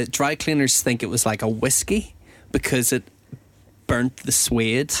 the dry cleaners think it was like a whiskey because it burnt the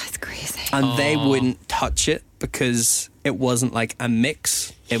suede. That's crazy. And they wouldn't touch it because it wasn't like a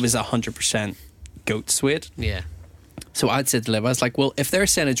mix. It was 100% goat suede. yeah. So I'd said to Liv, I was like, well, if they're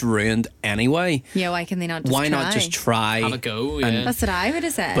saying it's ruined anyway, Yeah, why can they not just why try? not just try? Have a go. Yeah. And- That's what I would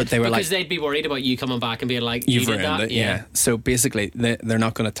have said. But they were because like, they'd be worried about you coming back and being like, you you've did ruined that. it. Yeah. So basically, they're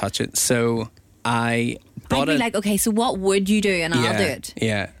not going to touch it. So I I'd bought be it. like, okay, so what would you do? And I'll do it.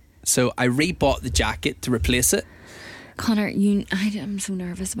 Yeah. So I rebought the jacket to replace it. Connor, I'm so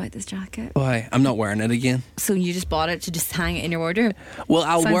nervous about this jacket. Why? I'm not wearing it again. So you just bought it to just hang it in your wardrobe? Well,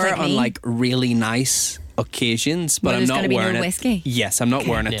 I'll Sounds wear like it on me. like really nice occasions, but Where I'm there's not gonna be no wearing it. whiskey? Yes, I'm not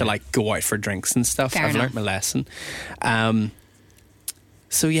wearing it to Yeah. like go out for drinks and stuff. Fair I've enough. learnt my lesson.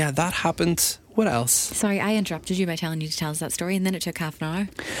 So yeah, that happened. What else? Sorry, I interrupted you by telling you to tell us that story, and then it took half an hour.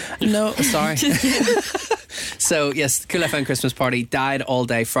 No, sorry. So yes, Cool FM Christmas party died all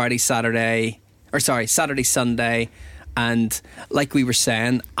day Friday, Saturday, Sunday. And like we were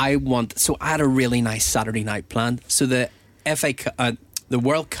saying, I had a really nice Saturday night planned. So the the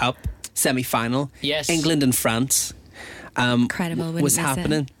World Cup semi-final, Yes. England and France, Incredible, wouldn't was miss it.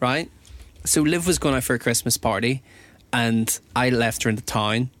 happening, right? So Liv was going out for a Christmas party, and I left her in the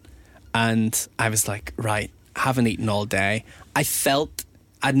town, and I was like, right, haven't eaten all day. I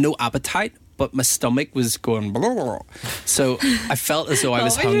had no appetite, but my stomach was going blah, blah, blah. So I felt as though I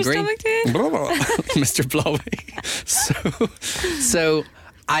was What was your hungry. stomach doing? Blah, blah, Mr. Blobby. So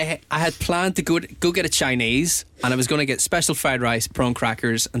I had planned to go get a Chinese, and I was going to get special fried rice, prawn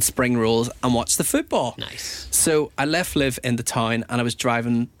crackers, and spring rolls, and watch the football. Nice. So I left Liv in the town, and I was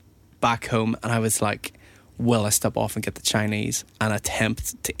driving back home, and I was like, will I stop off and get the Chinese and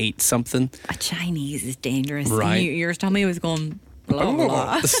attempt to eat something? A Chinese is dangerous. Right. Your tummy was going blah,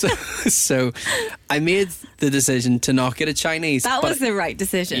 blah. So I made the decision to not get a Chinese. That but- was the right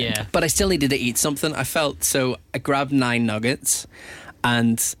decision. Yeah. But I still needed to eat something. I felt so. I grabbed 9 nuggets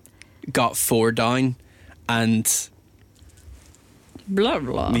and got 4 down, and Blah,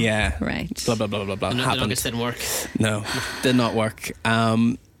 blah. yeah, Right. blah blah blah blah blah. The happened. nuggets didn't work. No, did not work.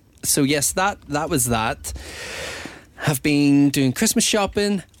 So yes, that was that. Have been doing Christmas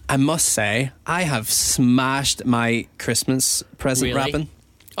shopping. I must say, I have smashed my Christmas present Really? wrapping.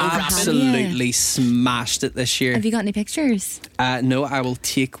 Oh, wrapping? Absolutely smashed it this year. Have you got any pictures? No, I will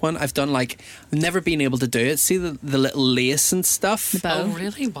take one. I've done I've never been able to do it. See the little lace and stuff? The bow? Oh,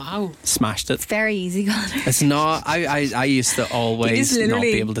 really? Wow. Smashed it. Very easy, Connor. It's not. I used to always not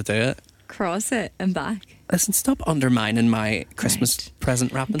literally- be able to do it. Cross it and back. Listen, stop undermining my Christmas Right.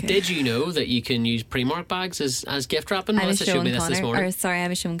 present wrapping. Okay. Did you know that you can use Primark bags as gift wrapping? I was Melissa showed me showing this Connor, morning. or sorry, I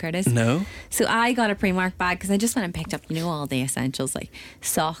was showing Curtis. No. So I got a Primark bag because I just went and picked up, all the essentials like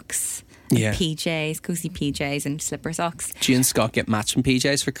socks, and Yeah. PJs, cozy PJs, and slipper socks. Do you and Scott get matching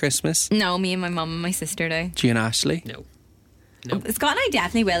PJs for Christmas? No, me and my mum and my sister do. Do you and Ashley? No. Scott and I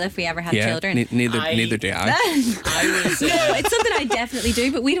definitely will if we ever have Yeah. children. Neither I- do I. I was. No, it's something I definitely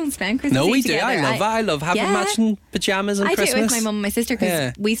do, but we don't spend Christmas No, Eve we do. together. I love it. I love having Yeah. matching pajamas on I Christmas. do it with my mum and my sister because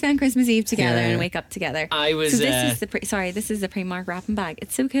Yeah. we spend Christmas Eve together Yeah. and wake up together. I was, So this is the this is the Primark wrapping bag.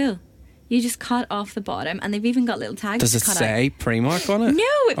 It's so cool. You just cut off the bottom, and they've even got little tags. Does to it cut say Primark on it? out. No,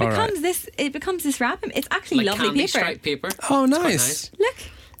 it All becomes right. this. It becomes this wrapping. It's actually like lovely candy paper. stripe paper. Oh, It's quite nice.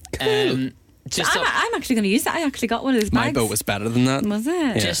 Look, Just I'm actually going to use that. I actually got one of those My bags. boat was better than that. Was it?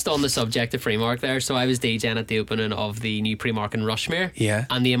 Yeah. Just on the subject of Primark there, so I was DJing at the opening of the new Primark in Rushmere. Yeah.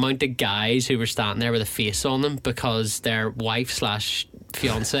 And the amount of guys who were standing there with a face on them because their wife /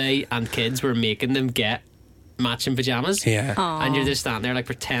 fiance and kids were making them get matching pajamas. Yeah. And you're just standing there like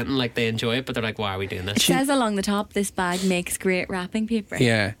pretending like they enjoy it, but they're like, why are we doing It this? says along the top, this bag makes great wrapping paper.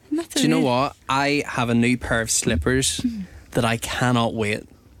 Yeah. That's Do you know weird. what? I have a new pair of slippers that I cannot wait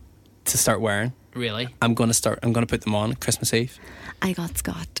to start wearing. Really? I'm going to put them on Christmas Eve. I got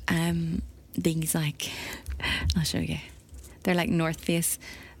Scott these I'll show you. They're like North Face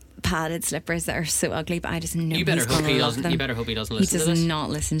padded slippers that are so ugly, but I just know You better he's hope gonna he love doesn't. them. You better hope he doesn't He listen does to this. not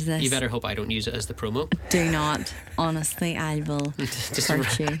listen to this. You better hope I don't use it as the promo. Do not. Honestly, I will Just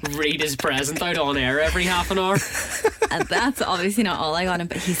hurt you. read his present out on air every half an hour. And that's obviously not all I got him,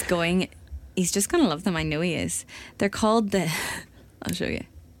 but he's just going to love them. I know he is. They're called I'll show you.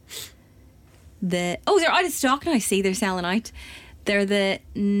 They're out of stock now. I see they're selling out. They're the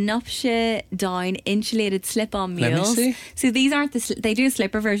Nuptia Down insulated slip-on Let me mules. see. So these aren't they do a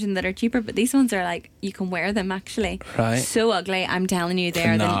slipper version that are cheaper, but these ones are like you can wear them actually. Right. So ugly. I'm telling you,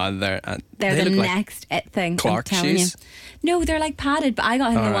 they're they're they're they the look like next it thing. Clark I'm telling shoes? you. No, they're like padded, but I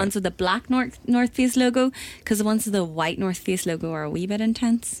got him All the right. ones with the black North Face logo because the ones with the white North Face logo are a wee bit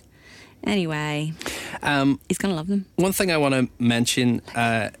intense. Anyway, he's gonna love them. One thing I want to mention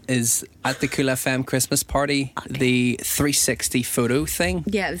is at the Cool FM Christmas party, the 360 photo thing.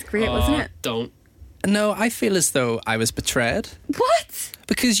 Yeah, it was great, wasn't it? Don't. No, I feel as though I was betrayed What?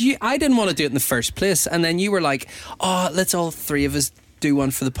 because I didn't want to do it in the first place, and then you were like, "Oh, let's all 3 of us do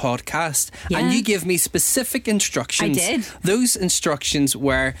one for the podcast," Yeah. and you give me specific instructions. I did. Those instructions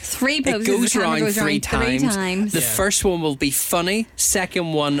were 3 poses, it goes the camera around goes three around three times. times. The Yeah. first one will be funny.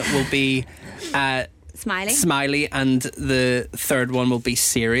 Second one will be Smiley. smiley, and the third one will be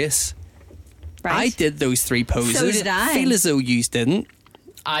serious. I Right. did those 3 poses. So did I. Feel as though you didn't.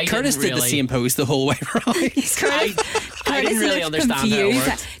 I Curtis didn't did the really, same pose the whole way around. I didn't really looked understand how it confused.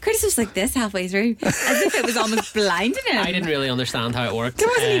 worked. Curtis was like this halfway through, as if it was almost blinding him. I didn't really understand how it worked. There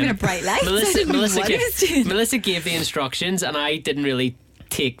wasn't even a bright light. I Melissa, didn't know Melissa, what he was doing. Melissa gave the instructions, and I didn't really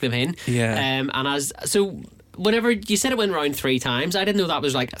take them in. Yeah. Whenever you said it went round 3 times, I didn't know that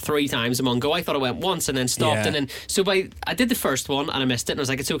was like 3 times in one go. I thought it went once and then stopped, Yeah. and then I did the first one and I missed it, and I was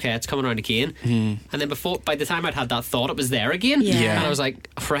like, it's okay, it's coming around again. And then by the time I'd had that thought, it was there again. Yeah. And I was like,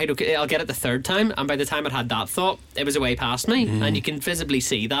 right, okay, I'll get it the third time. And by the time I'd had that thought, it was way past me. And you can visibly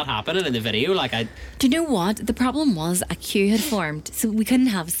see that happening in the video. Like, Do you know what? The problem was a queue had formed, so we couldn't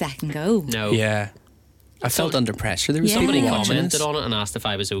have a second go. no. Yeah. I felt under pressure. There was Yeah. somebody Somebody watching commented us. on it and asked if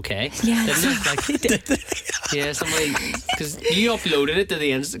I was okay. Yeah. Didn't it? Like, yeah, somebody, because you uploaded it to the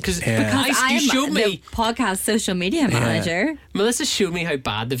Insta. Because Yeah. I you am showed the me. podcast social media manager. Melissa showed me how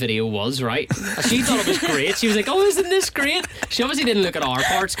bad the video was, right? And she thought it was great. She was like, "Oh, isn't this great?" She obviously didn't look at our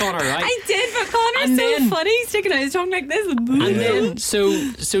parts, Connor, right? I did, but Connor's And so then- funny, sticking out his tongue like this. And then,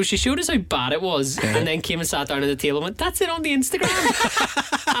 so she showed us how bad it was, and then came and sat down at the table and went, "That's it on the Instagram."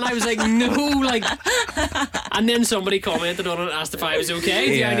 And I was like, "No," like. And then somebody commented on it and asked if I was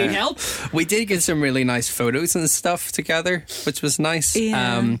okay. Do I need help? We did get some really nice photos and stuff together, which was nice.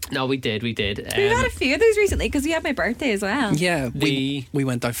 Yeah. No, we did. We've had a few of those recently because we had my birthday as well. Yeah, The- we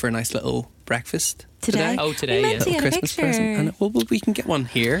went out for a nice little breakfast Today? Oh, today, We yeah. meant to Little get a Christmas picture. present, and well, we can get one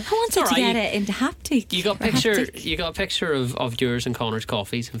here. I wanted It's to get alright. it into haptic. You got Or picture. haptic. You got a picture of yours and Connor's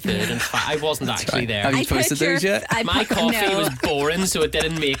coffees and food, and I wasn't actually right. there. Have you I put posted your- those yet? I My put- coffee no. was boring, so it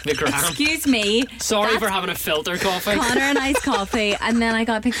didn't make the gram. Excuse me. Sorry That's for having a filter coffee. Connor and I's coffee, and then I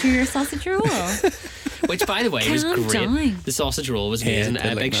got a picture of your sausage roll. Which, by the way, was Calm great. down. The sausage roll was Yeah, amazing. it did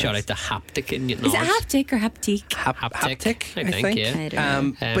A look big nice. shout out to Haptic in Is it Nottingham. haptic or haptique? Haptic, I think, yeah. I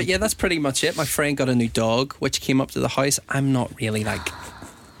don't know. But yeah, that's pretty much it. My friend got a new dog, which came up to the house. I'm not really like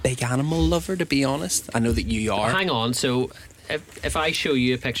big animal lover, to be honest. I know that you are. Hang on, so if I show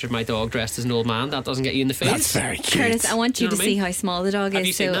you a picture of my dog dressed as an old man, that doesn't get you in the face? That's very cute. Curtis, I want you Do you to know what I see mean? how small the dog Have is.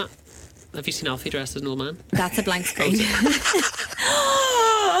 you seen so that? Have you seen Alfie dressed as an old man? That's a blank screen.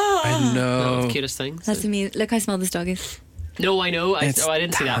 I know. The cutest things. That's amazing. Look how small this dog is. No, I know. I It's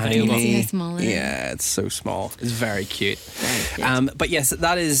didn't see that tiny. video. But See how small it is? Yeah, it's so small. It's very cute. cute. But yes,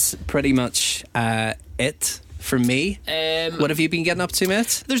 that is pretty much it for me. What have you been getting up to,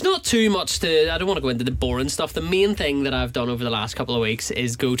 mate? There's not too much to. I don't want to go into the boring stuff. The main thing that I've done over the last couple of weeks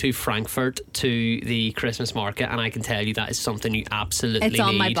is go to Frankfurt to the Christmas market, and I can tell you that is something you absolutely It's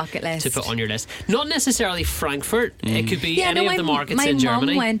on my need bucket list. to put on your list. Not necessarily Frankfurt. It could be any my, of the markets my in mum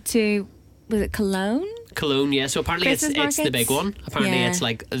Germany. went to, was it Cologne? Cologne, yeah. So apparently it's Christmas the big markets? one. Apparently Yeah. it's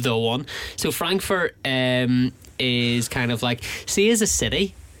like the one. So Frankfurt is kind of like, see, as a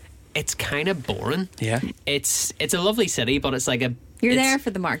city, it's kind of boring. Yeah. It's a lovely city, but it's like a. You're it's- there for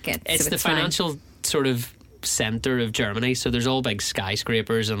the market. It's so the it's fine. financial sort of centre of Germany. So there's all big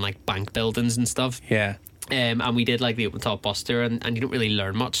skyscrapers and like bank buildings and stuff. Yeah. And we did like the open top bus tour, and you don't really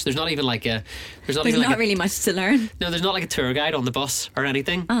learn much. There's not even like a. There's not There's even not like really much to learn. no, there's not like a tour guide on the bus or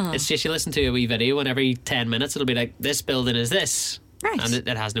anything. Oh. It's just you listen to a wee video, and every 10 minutes it'll be like, this building is this. Right. And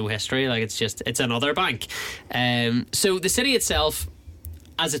it has no history. Like, it's another bank. So the city itself,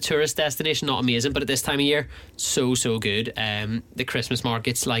 as a tourist destination, not amazing, but at this time of year, so good. The Christmas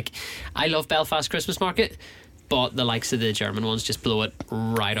markets, like, I love Belfast Christmas Market, but the likes of the German ones just blow it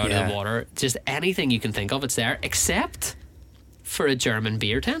right out of Yeah. the water. Just anything you can think of, it's there, except for a German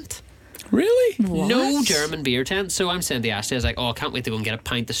beer tent. Really? No German beer tent. So I'm saying to Ashley, I was like, oh, I can't wait to go and get a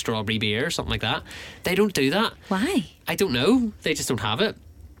pint of strawberry beer or something like that. They don't do that. Why? I don't know. They just don't have it.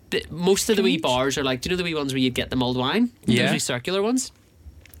 Most of the wee Strange. bars are like, do you know the wee ones where you'd get the mulled wine? Yeah. Those wee circular ones.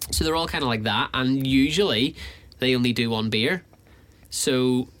 So they're all kind of like that, and usually they only do one beer.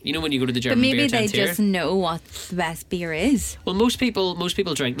 So you know when you go to the But German maybe beer they tent here. just know what the best beer is. Well, most people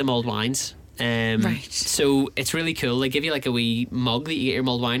drink the mulled wines. Right. So it's really cool. They give you like a wee mug that you get your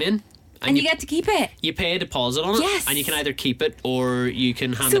mulled wine in, And you get to keep it. you pay a deposit on it, Yes. and you can either keep it or you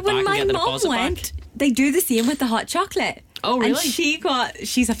can hand So it back when and my get the mum deposit went, back. they do the same with the hot chocolate. Oh, really? And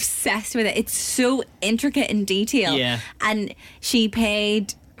she's obsessed with it. It's so intricate in detail. Yeah. And she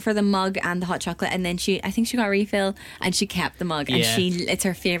paid for the mug and the hot chocolate, and then I think she got a refill, and she kept the mug, and Yeah. it's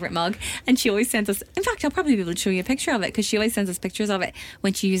her favourite mug, and she always sends us, in fact I'll probably be able to show you a picture of it, because she always sends us pictures of it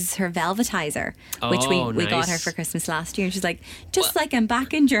when she uses her velvetizer, which Oh, we got her nice. for Christmas last year, and she's like, just like I'm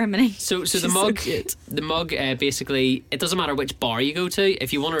back in Germany. So She's the mug, cute. basically, it doesn't matter which bar you go to.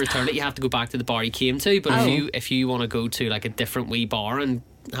 If you want to return it, you have to go back to the bar you came to. But Oh. if you want to go to like a different wee bar and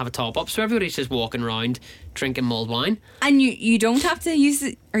have a top up, so everybody's just walking around drinking mulled wine. And you don't have to use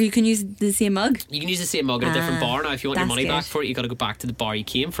it, or you can use the same mug. You can use the same mug at a different bar. Now, if you want your that's money back good. for it, you got to go back to the bar you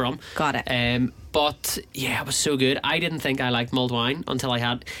came from. Got it. But yeah, it was so good. I didn't think I liked mulled wine until I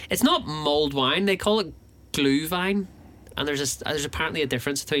had. It's not mulled wine; they call it glühwein. And there's apparently a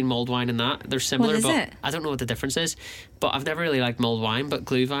difference between mulled wine and that. They're similar, is but it? I don't know what the difference is. But I've never really liked mulled wine. But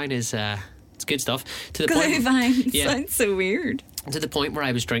glühwein is it's good stuff. To the point, Glühwein Yeah. sounds so weird. to the point where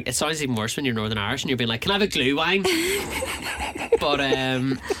I was drinking. It sounds even worse when you're Northern Irish and you're being like, "Can I have a glühwein?" But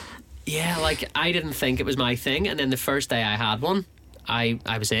yeah, like I didn't think it was my thing. And then the first day I had one, I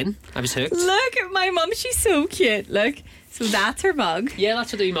was in. I was hooked. Look at my mum. She's so cute. Look. So that's her mug. Yeah,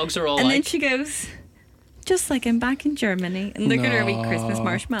 that's what the mugs are all And then like. she goes, just like I'm back in Germany. And look at her wee Christmas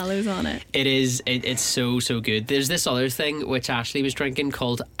marshmallows on it. It is. It's so good. There's this other thing which Ashley was drinking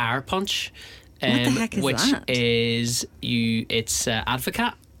called Air Punch. What the heck is which that? It's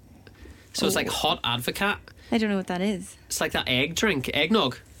Advocat. So it's like hot Advocat. I don't know what that is. It's like that egg drink,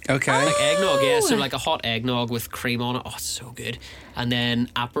 eggnog. Okay. Like eggnog, yeah. So Oh. like a hot eggnog with cream on it. Oh, it's so good. And then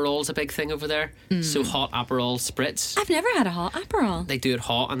Aperol's a big thing over there. So hot Aperol spritz. I've never had a hot Aperol. They do it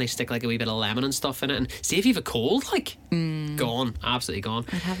hot and they stick like a wee bit of lemon and stuff in it. And see if you have a cold, like gone, absolutely gone.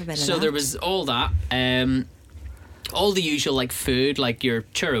 I'd have a bit of So that. there was all that, all the usual like food, like your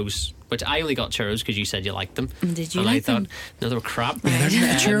churros. Which I only got churros because you said you liked them. Did you and I like them? thought, no, they were crap.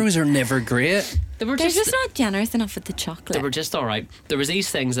 Churros are never great. They were They're just, just not generous enough with the chocolate. they were just all right. There was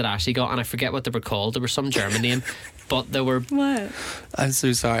these things that Ashley got, and I forget what they were called. There was some German name, but they were. What? I'm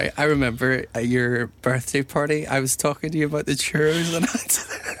so sorry. I remember at your birthday party, I was talking to you about the churros, and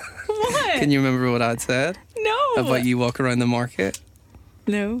What? can you remember what I'd said No. about you walking around the market?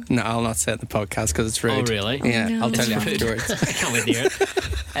 No. No, I'll not say it in the podcast because it's rude. Oh, really? Yeah, Oh, no. I'll tell you It's rude. afterwards. I can't wait to hear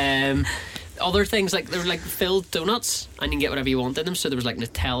it. Other things like there were like filled donuts, and you can get whatever you want in them. So there was like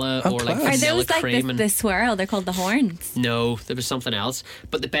Nutella Oh, or like class. Are vanilla those like cream, and the swirl? They're called the horns. no, there was something else.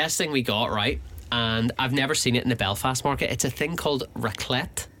 But the best thing we got, right, and I've never seen it in the Belfast market. It's a thing called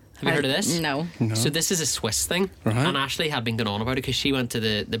raclette. Have you heard of this? No. So this is a Swiss thing, Right. and Ashley had been going on about it because she went to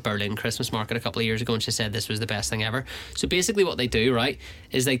the Berlin Christmas market a couple of years ago, and she said this was the best thing ever. So basically, what they do, right,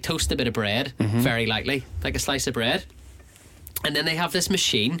 is they toast a bit of bread very lightly, like a slice of bread, and then they have this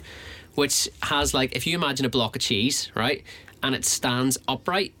machine which has like, if you imagine a block of cheese, right, and it stands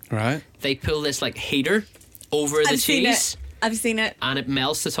upright, Right. they pull this like heater over the cheese. I've seen it. And it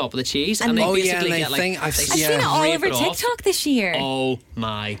melts the top of the cheese, And and they Oh, yeah, basically and I get like think I've they seen- I've Yeah. seen it all scrape over it off. TikTok this year. Oh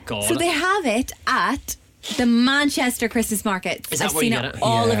my god! So they have it at the Manchester Christmas markets. Is that I've where you seen get it it?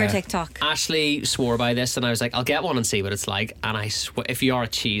 all Yeah. over TikTok. Ashley swore by this, and I was like, I'll get one and see what it's like. And I swear, if you are a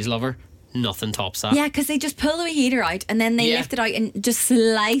cheese lover, nothing tops that. Yeah, because they just pull the heater out and then they Yeah. lift it out and just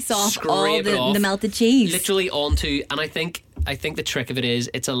slice off Scrape all it off. the melted cheese. Literally onto, and I think the trick of it is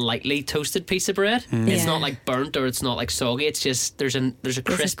it's a lightly toasted piece of bread. It's Yeah. not like burnt or it's not like soggy. It's just there's a There's a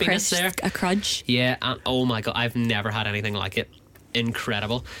crispiness there. a crunch. Yeah, and oh my god, I've never had anything like it.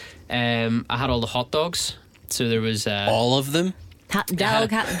 Incredible. I had all the hot dogs. So there was All of them. Hot I had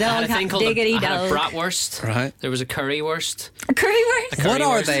dog, a- hot I had dog, a thing hot called diggity I had a dog. bratwurst. Right. There was a currywurst. Currywurst. What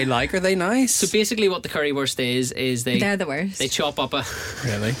are Currywurst. they like? Are they nice? So basically, what the currywurst is they They're the worst. they chop up a.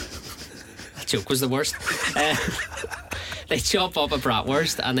 really? That joke was the worst. They chop up a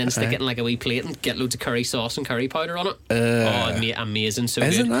bratwurst and then stick Okay. it in like a wee plate and get loads of curry sauce and curry powder on it. Amazing! So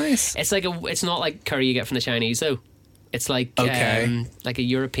Is good. it nice? It's like it's not like curry you get from the Chinese though. It's like Okay. like a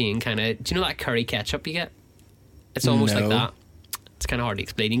European kind of. Do you know that curry ketchup you get? It's almost like No. that. It's kind of hard to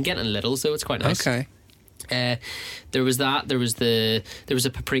explain. You can get it in littles though. It's quite nice. Okay. There was that. There was a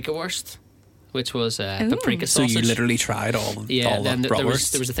paprika wurst, which was paprika So sausage. you literally tried all yeah. all Then the there was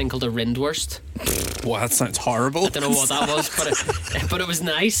bratwurst? there was a thing called a rindwurst. Wow, that sounds horrible. I don't know what that was, but it was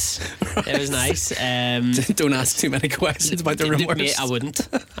nice. It was nice. Don't ask too many questions about the Mate, rimwurst.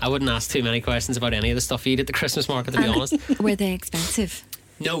 I wouldn't ask too many questions about any of the stuff you eat at the Christmas market, to be honest. Were they expensive?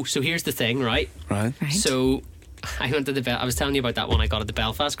 No, so here's the thing, right? Right. Right. So I went to I was telling you about that one I got at the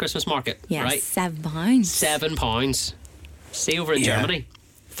Belfast Christmas market, Yeah, right? £7. £7. See over in Yeah. Germany,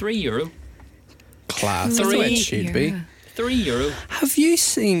 €3. Class. That's what it should be. €3. Have you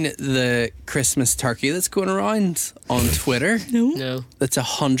seen the Christmas turkey that's going around on Twitter? No. That's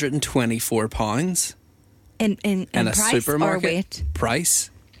 £124 In in a price supermarket or weight? price.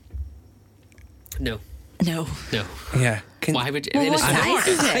 No. No. No. Yeah. Why would you? Well, in a what size supermarket?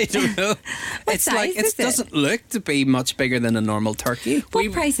 is I it? don't know. What It's like size is it doesn't look to be much bigger than a normal turkey.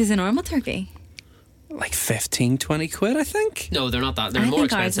 What price is a normal turkey? Like 15, 20 quid, I think. No, they're not that. They're I more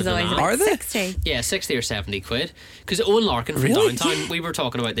think ours expensive is than always that. about Are they? 60. Yeah, 60 or 70 quid. Because Owen Larkin from Really? downtown, we were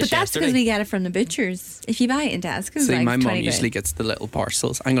talking about this But that's yesterday. because we get it from the butchers. If you buy it in Tesco, it's See, like my 20 mum quid. usually gets the little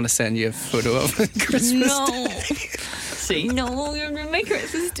parcels. I'm going to send you a photo of it at Christmas No, Day. See, no, you're doing my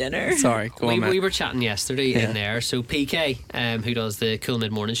Christmas dinner. Sorry, go we, on, man. we were chatting yesterday Yeah. in there. So PK, who does the Cool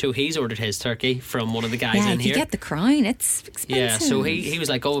Mid Morning Show, he's ordered his turkey from one of the guys Yeah, in if you here. get the crown, it's expensive. Yeah, so he was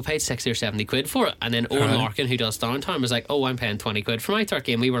like, oh, we paid 60 or 70 quid for it. And then Owen Right. Larkin, who does downtown, was like, oh, I'm paying 20 quid for my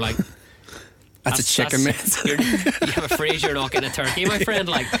turkey. And we were like, That's a chicken, mate. You have a phrase, you're not getting a turkey, my friend.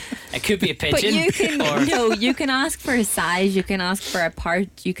 Like, it could be a But pigeon. you can or, you can ask for a size, you can ask for a part,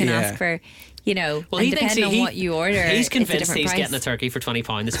 you can Yeah. ask for you know, Well, and he thinks depending on what you order, he's it's a convinced different he's price. getting a turkey for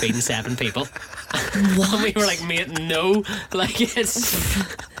 £20 that's feeding 7 people. And we were like, mate, no. Like, it's...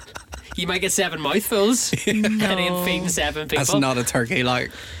 You might get 7 mouthfuls and then feeding 7 people. That's not a turkey, like.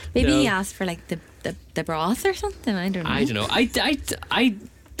 Maybe No. he asked for like the broth or something. I don't know. I don't know.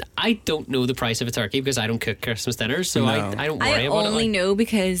 I don't know the price of a turkey because I don't cook Christmas dinners, so No. I don't worry I about only it. Like, know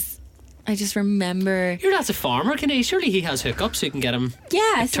because I just remember. your dad's a farmer, can he? Surely he has hookups so you can get him.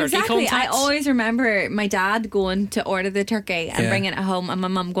 Yeah, so turkey exactly. I contacts. always remember my dad going to order the turkey and Yeah. bringing it home, and my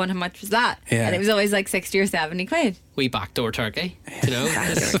mum going, "How much was that?" Yeah. And it was always like 60 or 70 quid. We backdoor turkey, you know.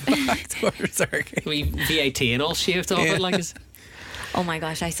 Backdoor turkey. We VAT and all shaved off Yeah. it like it's... Oh my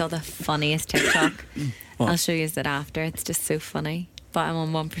gosh, I saw the funniest TikTok. I'll show you that after. It's just so funny. But I'm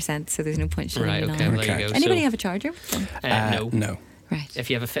on 1%, so there's no point showing Right, you okay, now. well, there you Okay. go. Anybody So, have a charger with them? no. No. Right. If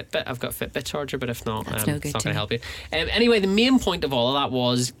you have a Fitbit, I've got a Fitbit charger, but if not, That's no it's good not to going to me. help you. Anyway, the main point of all of that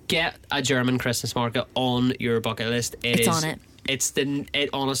was get a German Christmas market on your bucket list. It's on it. It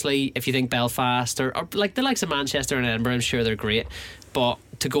honestly, if you think Belfast or like the likes of Manchester and Edinburgh, I'm sure they're great, but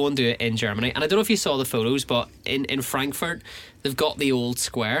to go and do it in Germany, and I don't know if you saw the photos, but in Frankfurt they've got the old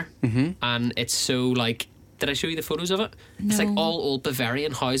square, and it's so like. Did I show you the photos of it? It's like No. all old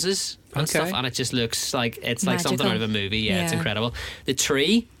Bavarian houses and Okay. stuff, and it just looks like it's like something Magical. out of a movie. Yeah, it's Yeah. incredible. The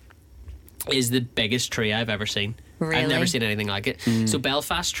tree is the biggest tree I've ever seen. I've never Really? seen anything like it. So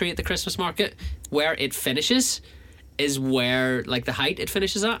Belfast tree at the Christmas market, where it finishes is where like the height it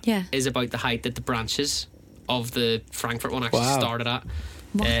finishes at Yeah. is about the height that the branches of the Frankfurt one actually Wow. started at.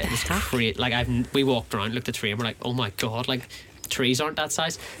 What the It was heck? great. Like we walked around, looked at the tree, and we're like, oh my god, like trees aren't that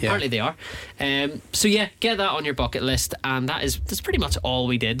size. Yeah. Apparently they are. So yeah, get that on your bucket list, and that's pretty much all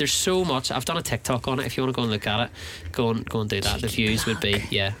we did. There's so much. I've done a TikTok on it. If you want to go and look at it, go and do that. The views would be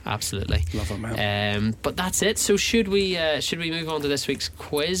absolutely. Love it, man. But that's it. So should we move on to this week's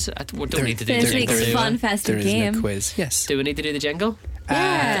quiz? We don't need to do This the jingle. week's do we? fun There festive is game. no quiz. Yes. Do we need to do the jingle?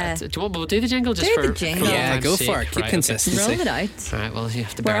 Yeah. Do you want? We'll do the jingle just Do for the jingle. for Yeah, time's go sake. for it. Keep Right, okay. consistency. Roll it out. All right, well, you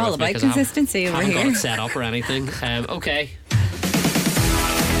have to We're bear all with me about 'cause I haven't- consistency over haven't got here. it set up or anything. Okay.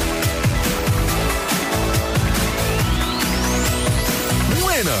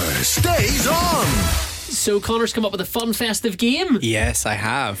 Winner stays on. So Connor's come up with a fun festive game. Yes, I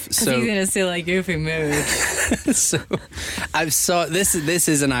have. He's So, in a silly, goofy mood. so I've saw this. This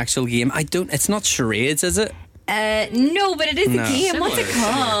is an actual game. I don't. It's not charades, is it? No, but it is No. a game. What's it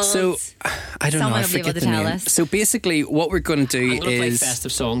Similar. called? So I don't Someone know. I will be able forget to the tell name. us. So basically, what we're going to I'm do going to play is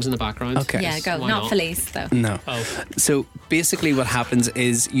festive songs in the background. okay. yeah, go. Why Not not? Felice, though. No. Oh. So basically, what happens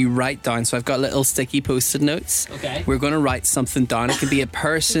is you write down. So I've got little sticky post-it notes. Okay. We're going to write something down. It can be a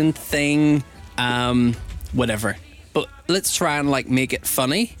person, thing, whatever. But let's try and like make it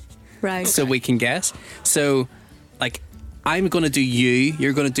funny, Right. so we can guess. So, like, I'm going to do you.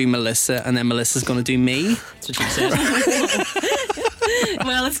 You're going to do Melissa, and then Melissa's going to do me. That's what you said.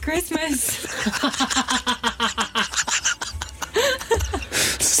 Well, it's Christmas.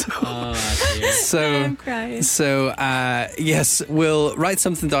 So. I'm crying. So, yes, we'll write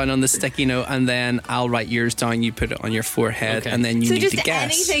something down on the sticky note, and then I'll write yours down. You put it on your forehead, Okay. and then you So need just to guess.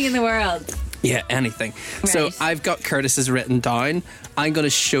 anything in the world. Yeah, anything. So Right. I've got Curtis's written down. I'm going to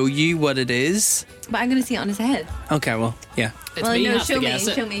show you what it is. But I'm going to see it on his head. Okay, well, yeah. It's well, me who no, has show to me, guess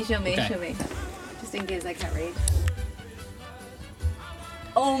it. show me. Okay. Just in case I can't read.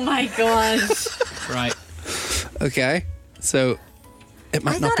 Oh my gosh. Right. Okay. So it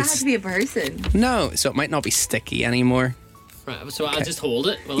might I not thought be. it had to be a person. No, so it might not be sticky anymore. Right. So I'll just hold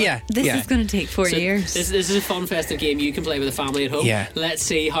it. will I? Yeah. This yeah. is going to take 4 So years. This is a fun festive game you can play with the family at home. Yeah. Let's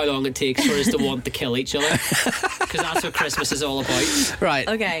see how long it takes for us to want to kill each other. Because that's what Christmas is all about. Right.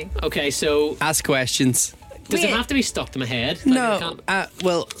 Okay. Okay, so Ask questions. does it Wait. have to be stuck to my head? Like, I No. can't-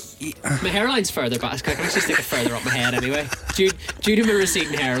 Well, my hairline's further back. I can actually stick it further up my head anyway. Due to my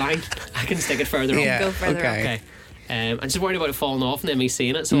receding hairline, I can stick it further yeah. up. Go further up. okay. Okay. I'm just worried about it falling off and then me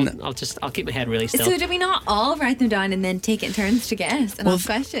seeing it, so I'll keep my head really still. So do we not all write them down and then take it in turns to guess and ask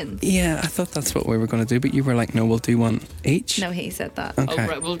questions? Yeah, I thought that's what we were going to do, but you were like, no, we'll do one each. No, he said that. Oh, Okay.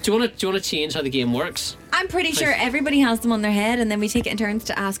 right. Well, do you want to change how the game works? I'm pretty sure everybody has them on their head and then we take it in turns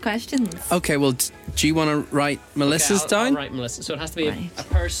to ask questions. Okay, well, do you want to write Melissa's Okay, I'll down? write Melissa. So it has to be Right. a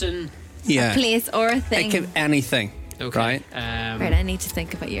person. Yeah. A place or a It thing. can anything. Okay. Right. Right, I need to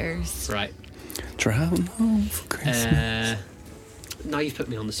think about yours. Right. Travel home for Christmas. Now you've put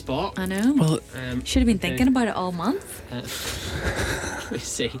me on the spot. I know. well, Should have been okay. thinking about it all month. Let me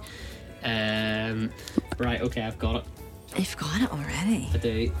see. Right. Okay, I've got it. You've got it already. I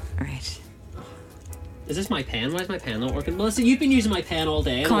do. Right. Is this my pen? Why is my pen not working? Melissa, you've been using my pen all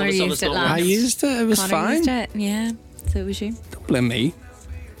day. And Connor all of a sudden used it's it not last. I working. used it. It was Connor fine. used it. Yeah. So was you. Don't blame me.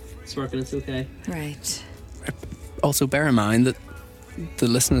 It's working. It's okay. Right. Also, bear in mind that the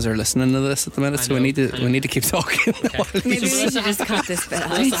listeners are listening to this at the minute, I so we know, need I to know. we need to keep talking. Okay. Maybe So we should just cut this bit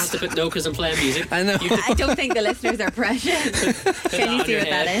Melissa has out. to put no because I'm playing music. I know. I don't think the listeners are precious. Can you on see your what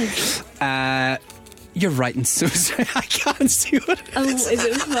that head. is? You're writing so I can't see what Oh, is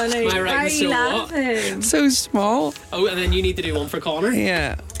it funny? Am I right? Why are So you what? laughing? so small. Oh, and then you need to do one for Connor.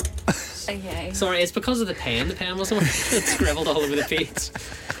 Yeah. Okay. Sorry, it's because of the pen. The pen wasn't it's scribbled all over the page.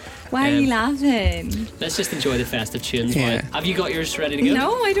 Why are you Um, laughing? Let's just enjoy the festive tunes. Yeah. Have you got yours ready to go?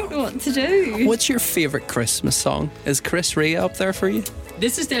 No, I don't know what to do. What's your favourite Christmas song? Is Chris Rea up there for you?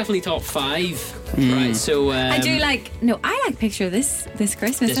 This is definitely top 5. Right, so I do like. No, I like Picture This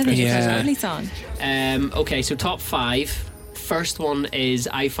Christmas. This I think it's Christmas, a yeah. lovely song. Okay, so top 5. First one is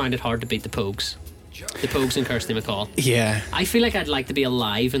I Find It Hard to Beat the Pogues. The Pogues and Kirsty MacColl. Yeah. I feel like I'd like to be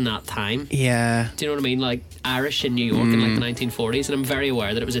alive in that time. Yeah. Do you know what I mean? Like Irish in New York in like the 1940s, and I'm very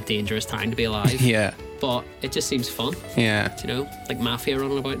aware that it was a dangerous time to be alive. Yeah. But it just seems fun, Yeah. you know, like mafia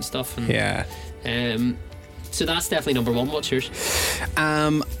running about and stuff. And, Yeah. So that's definitely number 1. What's yours?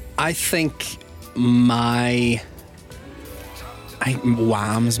 I think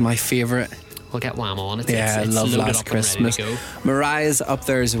Wham's my favourite. We'll get Wham on. It's, Yeah, it's I love loaded Last up and ready Christmas. to go. Mariah's up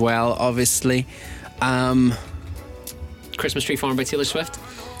there as well, obviously. Christmas Tree Farm by Taylor Swift.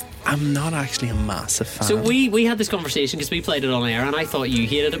 I'm not actually a massive fan. So we had this conversation because we played it on air, and I thought you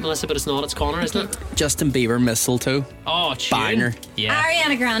hated it, Melissa, but it's not. It's Connor, isn't it? Justin Bieber, Mistletoe. Oh, tune. Banger. Yeah.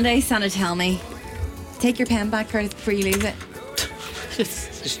 Ariana Grande, Santa Tell Me. Take your pen back, Curtis, before you lose it.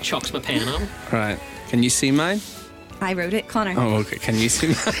 Just chucks my pen out. Right. Can you see mine? I wrote it, Connor. Oh, okay. Can you see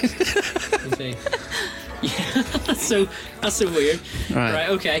mine? See. Yeah, that's so weird. Right.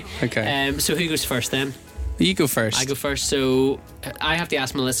 Okay. Okay. So who goes first then? You go first. I go first. So I have to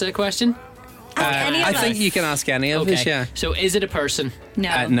ask Melissa a question. Any of I think us. you can ask any of Okay. us, yeah. So is it a person?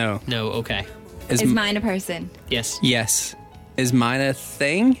 No. No. No. Okay. Is mine a person? Yes. Yes. Is mine a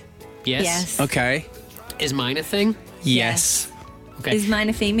thing? Yes. Yes. Okay. Is mine a thing? Yes. Okay. Is mine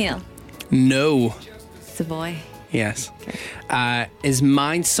a female? No. It's a boy. Yes. Is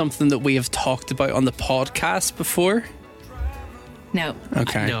mine something that we have talked about on the podcast before? No.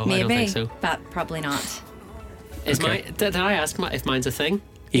 Okay. No, I Maybe, don't think so. but probably not. Is Okay. mine? Did I ask if mine's a thing?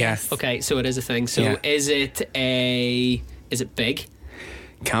 Yes. Okay, so it is a thing. So Yeah. is it big?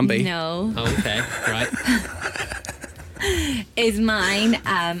 Can be. No. Oh, okay, right. Is mine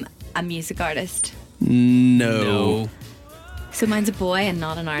a music artist? No. No. So mine's a boy and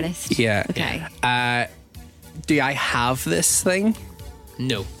not an artist. Yeah. Okay. Do I have this thing?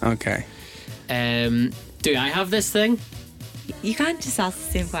 No. Okay. Do I have this thing? You can't just ask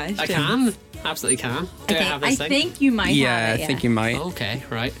the same question. I can. Absolutely can. Do I have I this thing? think you might Yeah, have it. I think you might. Okay,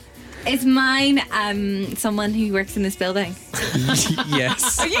 right. Is mine someone who works in this building?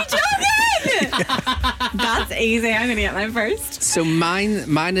 Yes. Are you joking? That's easy. I'm gonna get mine first. So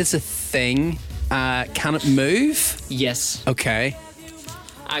mine is a thing. Can it move? Yes. Okay.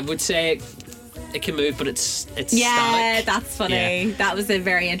 I would say it can move, but it's Yeah, static. that's funny. Yeah. That was a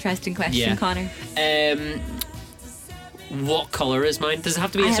very interesting question, Yeah. Connor. What colour is mine? Does it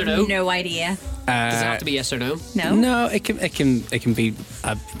have to be I yes have or no? no idea. Does it have to be yes or no? No. No, it can be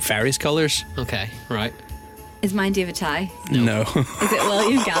various colours. Okay, right. Is mine David Ty? No. Is it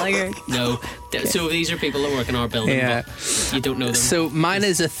William Gallagher? No. So these are people that work in our building, Yeah. but you don't know them. So mine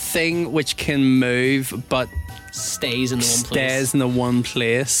is a thing which can move but Stays in the one place. stays in the one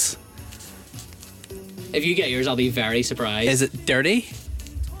place. If you get yours, I'll be very surprised. Is it dirty?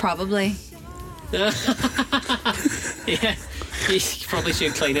 Probably. Yeah. You probably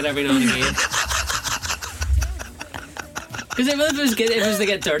should clean it every now and again. Because if it was to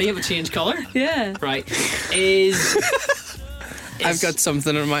get dirty, it would change colour. Yeah. Right. I've got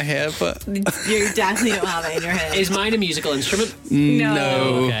something in my head, but You definitely don't have it in your head. Is mine a musical instrument?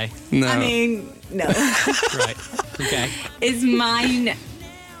 no. Okay. No. I mean, no. Right. Okay. Is mine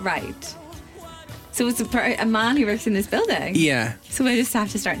right? So it's a man who works in this building. Yeah. So we just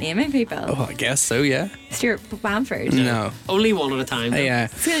have to start naming people. Oh, I guess so, yeah. Stuart Bamford. No. Only one at a time. though. Yeah.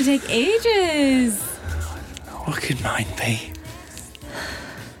 It's gonna take ages. What could mine be?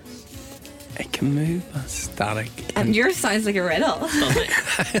 It can move but static. And yours sounds like a riddle. Doesn't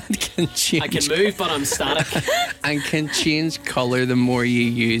it? It can change I can move, but I'm static. and can change colour the more you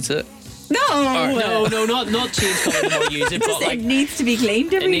use it. No. No, not change colour the more you use it, but It like needs to be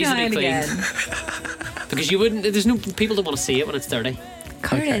cleaned every needs to now be and cleaned. again. because you wouldn't. There's no people don't want to see it when it's dirty.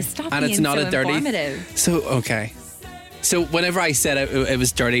 Curtis, Okay. stop And being it's not so a dirty- informative. So, okay. So whenever I said it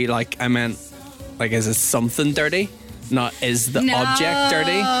was dirty, like I meant, like, is it something dirty? Not is the No. object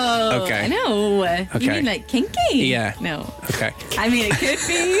dirty? Okay. No. You Okay. mean like kinky? Yeah. No. Okay. I mean, it could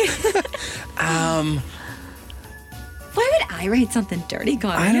be. Why would I write something dirty,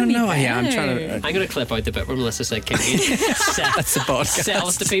 Connor? I don't You know. me Yeah, I'm better. trying to. I'm going to clip out the bit where Melissa said kinky. That's the podcast.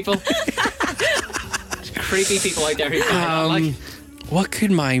 Sells to people. Creepy people out there who find that, like. What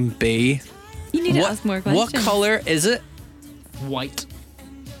could mine be? You need to ask more questions. What colour is it? White.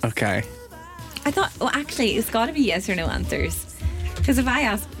 Okay. I thought, well, actually, it's got to be yes or no answers. Because if I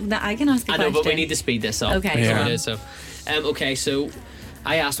ask, I can ask a I question. know, but we need to speed this up. Okay, Yeah. So it is, so. Okay, so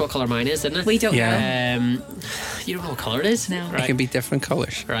I asked what colour mine is, didn't I? We don't Yeah. know. You don't know what colour it is? No. It Right. can be different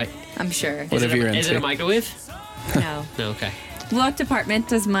colours. Right. I'm sure. Whatever is it you're Is it a into. microwave? No. No, okay. What department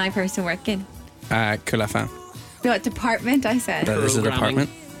does my person work in? Cool FM. What department, I said? That is a Programming. department.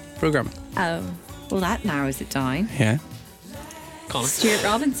 Programming. Oh. Well, that narrows it down. Yeah. Connor. Stuart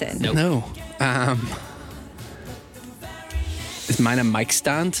Robinson. No. No. Is mine a mic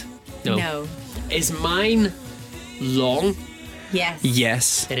stand? No. No. Is mine long? Yes.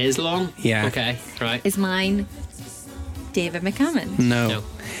 Yes. It is long? Yeah. Okay, right. Is mine David McCammon? No. No.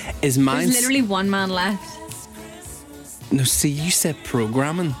 Is mine? There's literally one man left. No. See, you said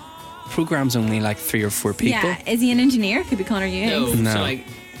programming. Program's only like 3 or 4 people. Yeah. Is he an engineer? Could be Connor Ewing. No. No. So like,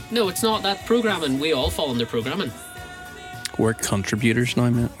 no, it's not that programming. We all fall under programming. We're contributors now,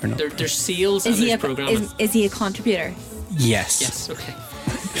 mate. We're not. There's sales Is and he there's programming. is he a contributor? Yes. Yes, okay.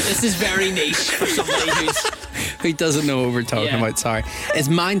 This is very niche for somebody who's... Who doesn't know what we're talking Yeah. about? Sorry. Is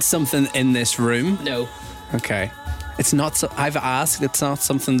mine something in this room? No. Okay. It's not. I've asked. It's not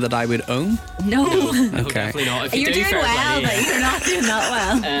something that I would own. No. No, Okay. definitely not. If you You're do, doing fair well, play, but you're not doing that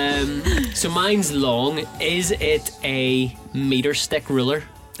well. So mine's long. Is it a meter stick ruler?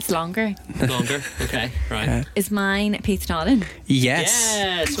 It's longer. Longer. Okay, right. Is mine Pete Snodden? Yes.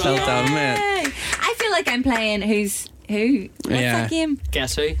 Yes. Well Well, done, mate. Yay. I feel like I'm playing who? What's Yeah. that game?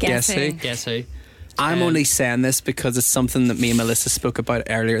 guess who? Guess who? Guess who? I'm only saying this because it's something that me and Melissa spoke about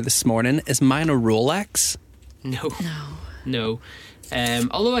earlier this morning. Is mine a Rolex? No. No.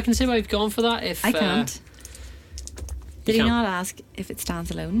 Although I can see why I've gone for that. If I can't. Did he can't. not ask if it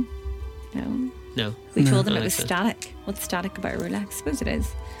stands alone? No. No. We told him I it was think so. static. What's static about a Rolex? I suppose it is.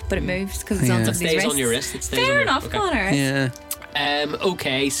 But it moves because it's on Yeah. somebody's Stays wrist. on your wrist. It stays on Fair your enough, okay. Connor. Yeah.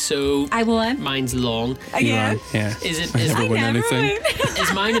 Okay, so I won. mine's long. Again? Yeah. Is it? I Is, never I win never anything. win.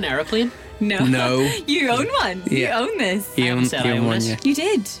 is mine an aeroplane? No. No. You own one. Yeah. You own this. I haven't said I own one, this. yeah. You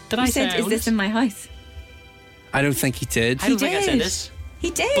did. Did you I said, say I is own this it? in my house? I don't think he did. I don't think I said did. this, He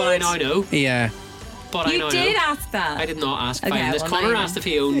did. but I now know. Yeah. But I You now did know. ask that. I did not ask. Okay, Fine. This well, now Connor you know. asked if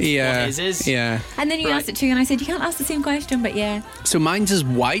he owned Yeah. what his is. Yeah. And then you Right. asked it too, and I said, you can't ask the same question, but yeah. So mine's is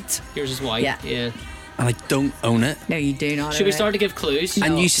white, Yours is white. Yeah. Yeah. and I don't own it. No, you do not. Should we start to give clues?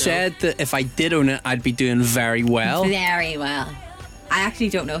 And you No. said that if I did own it, I'd be doing very well. Very well. I actually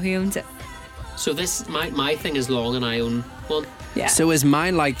don't know who owns it. So this my thing is long and I own one. Yeah. So is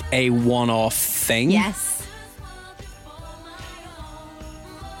mine like a one-off thing? yes.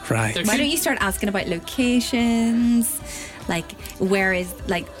 Right. There Why could- don't you start asking about locations? Like, where is,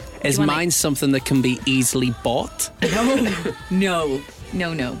 like... Is do you want, mine something that can be easily bought? No.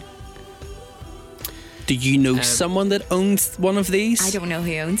 No. Do you know someone that owns one of these? I don't know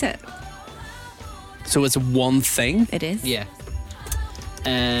who owns it. So it's one thing? It is. Yeah.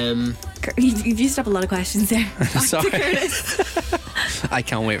 You've used up a lot of questions there. Sorry. I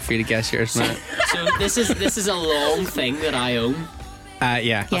can't wait for you to guess yours, mate. So this is a long thing that I own. Yeah. I'll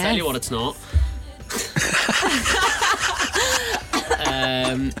Yes. tell you what it's not.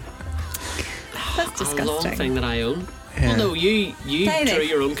 That's A long disgusting. thing that I own. Yeah. Well, no, you Say drew it.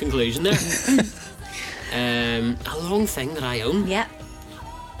 your own conclusion there. A long thing that I own. Yep.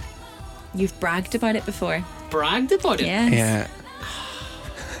 You've bragged about it before. Bragged about it. Yes. Yeah.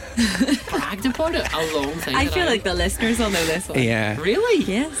 Bragged about it. A long thing. I that feel I like the listeners will know this one. Yeah. own. Really?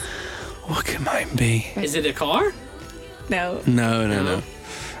 Yes. What could mine be? Is it a car? No. No.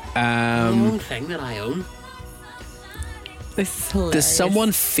 A long thing that I own. This is hilarious. Does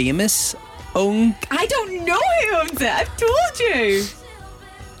someone famous own? I don't know who owns it. I've told you.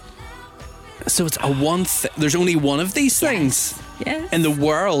 So it's a one thing. There's only one of these things Yes. in the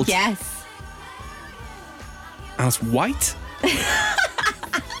world. Yes. And it's white?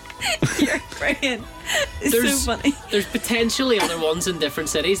 You're brilliant. It's There's- so funny. There's potentially other ones in different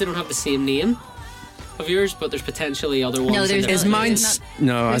cities. They don't have the same name of yours, but there's potentially other ones. No, in there's different Is not- mine. cities.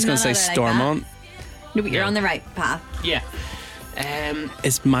 No, I was there's going to say none other like Stormont. No, but you're No. on the right path. Yeah.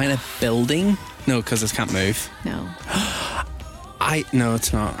 Is mine a building? No, because it can't move. No. No,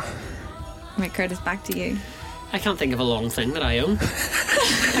 it's not. Right, Curtis, back to you. I can't think of a long thing that I own.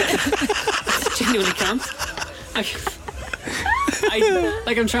 Genuinely can't.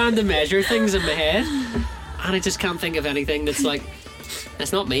 I'm trying to measure things in my head, and I just can't think of anything that's like.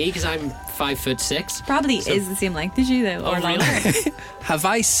 It's not me because I'm 5'6". Probably is the same length as you though, or Oh, longer. really? Have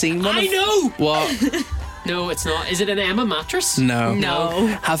I seen one? I know. What? No, it's not. Is it an Emma mattress? No. No.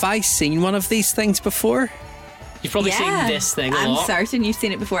 Have I seen one of these things before? You've probably seen this thing a I'm lot. certain you've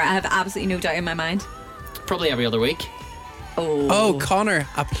seen it before. I have absolutely no doubt in my mind. Probably every other week. Oh, Connor,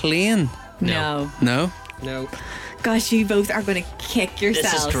 a plane. No. No? No. Gosh, you both are going to kick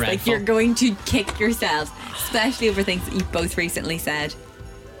yourselves. Like dreadful. you're going to kick yourselves, especially over things that you both recently said.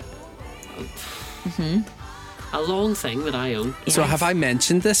 A long thing that I own. So have I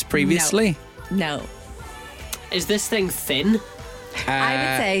mentioned this previously? No. Is this thing thin? I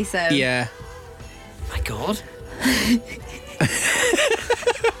would say so. Yeah. My God.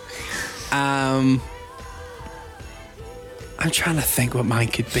 I'm trying to think what mine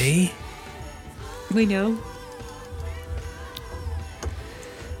could be. We know.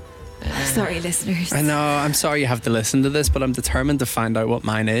 Sorry, listeners. I know, I'm sorry you have to listen to this, but I'm determined to find out what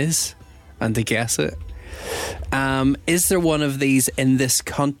mine is and to guess it. Is there one of these in this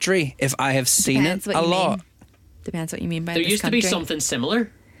country? If I have seen Depends it what a you lot. mean. Depends what you mean by There this used to be country. something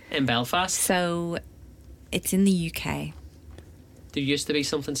similar in Belfast. So, it's in the UK, There used to be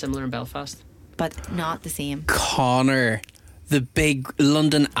something similar in Belfast. but not the same. Connor, the big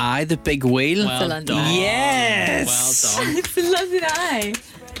London Eye, the big wheel. Well London done. Eye. Yes. Well done. It's the London Eye.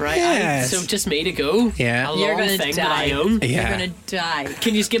 Right. Yes. So just me to go. Yeah. A You're long gonna thing die. that I own. Yeah. You're gonna die.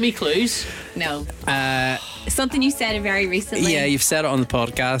 Can you just give me clues? No. Something you said very recently. Yeah, you've said it on the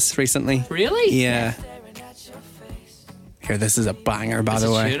podcast recently. Really? Yeah. Here, this is a banger, by Is the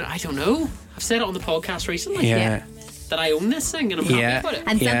it way. true? I don't know. I've said it on the podcast recently. Yeah. That I own this thing and I'm Yeah. happy about it.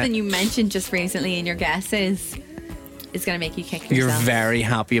 And Yeah. something you mentioned just recently in your guesses is going to make you kick You're yourself. very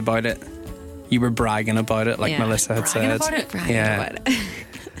happy about it. You were bragging about it, like Yeah. Melissa had Bragging said. about it? Bragging Yeah. about it.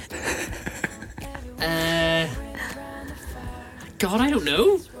 God, I don't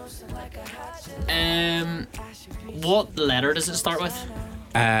know. What letter does it start with?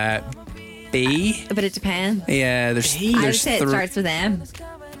 B. But it depends. Yeah, there's B? I would there's say it starts with M.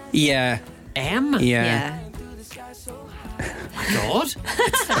 Yeah, M? yeah. God?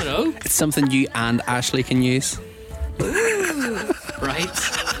 I don't know. It's something you and Ashley can use. Right.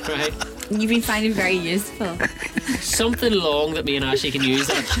 You've been finding very useful. Something long that me and Ashley can use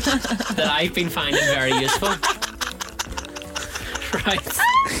that I've been finding very useful. Right.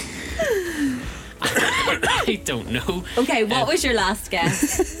 I don't know. Okay, what was your last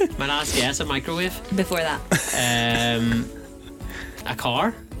guess My last guess, a microwave. before that? A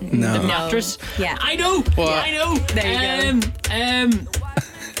car. No. Mattress. Yeah. I know. What? I know. There you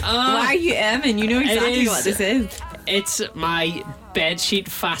Why are you Emin? You know exactly is- what this is. It's my bedsheet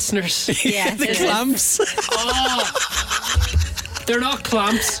fasteners. Yes, The it is. clamps. They're not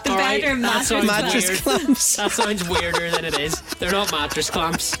clamps. The all right? better That sounds Mattress weird. clamps. That sounds weirder than it is. They're not mattress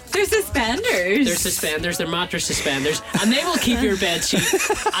clamps. They're suspenders. They're suspenders. They're mattress suspenders, and they will keep your bed sheet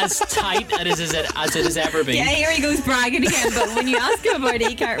as tight as it has ever been. Yeah, here he goes bragging again, but when you ask him about it,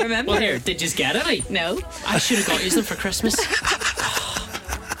 he can't remember. Well, here, did you get any? No. I should have got you them for Christmas.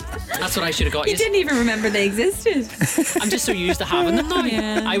 That's what I should have got He you. didn't even remember they existed. I'm just so used to having them now.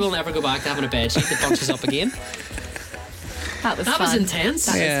 Yeah. I will never go back to having a bed sheet that bunches up again. That was That fun. was intense.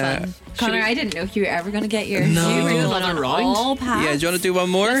 That Yeah. was fun. Connor, we- I didn't know you were ever going to get yours. No. You were Do going another on round? all paths. Yeah, do you want to do one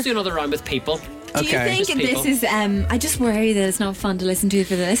more? Let's do another round with people. Do you Okay. think Just this people. is? I just worry that it's not fun to listen to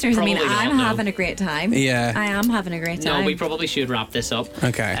for the listeners. I mean, Probably not, I'm no. having a great time. Yeah. I am having a great time. No, we probably should wrap this up.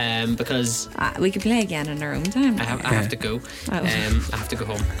 Okay. Because We could play again in our own time. I have to go. Oh. I have to go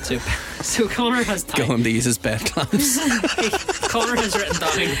home. So Connor has Go home to use his bed clamps. Connor has written down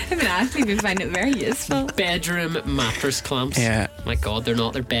I've been actually been finding it very useful. bedroom mattress clamps. Yeah. My God, they're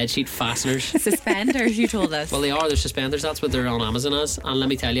not. They're bedsheet fasteners. Suspenders, you told us. Well, they are. They're suspenders. That's what they're on Amazon as. And let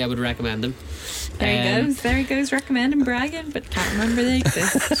me tell you, I would recommend them. There he goes. There he goes, recommending bragging, but can't remember they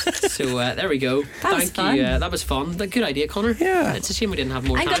exist. So there we go. That was Thank fun. you. That was fun. Good idea, Connor. Yeah. It's a shame we didn't have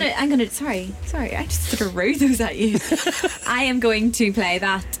more I'm time. gonna. Sorry. I just threw those at you. I am going to play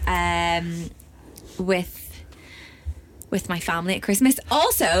that with my family at Christmas.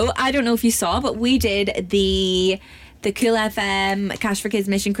 Also, I don't know if you saw, but we did the Cool FM Cash for Kids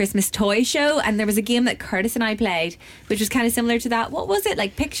Mission Christmas Toy Show, and there was a game that Curtis and I played, which was kind of similar to that. What was it,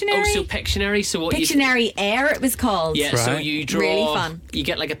 like Pictionary? Oh, so Pictionary. So what you Pictionary Air, it was called. Yeah, so Right. you draw. Really fun. You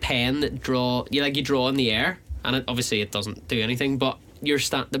get like a pen that you draw in the air, and obviously it doesn't do anything, but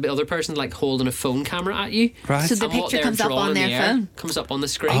the other person's like holding a phone camera at you. Right. So the And what picture they're comes up drawing on in their the air phone. comes up on the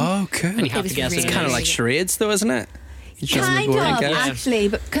screen. Oh, cool. And you have was to guess really it. Kind of like charades, though, isn't it? It's just Kind boring, of, I guess. actually,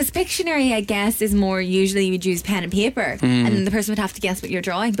 but because Pictionary, I guess, is more usually you would use pen and paper, and then the person would have to guess what you're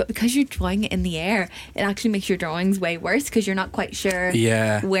drawing. But because you're drawing it in the air, it actually makes your drawings way worse because you're not quite sure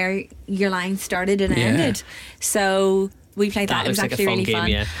Yeah. where your line started and Yeah. ended. So we played that. That It was looks like a actually fun really game, fun.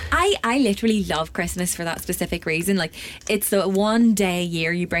 yeah. I literally love Christmas for that specific reason. Like, it's the one day a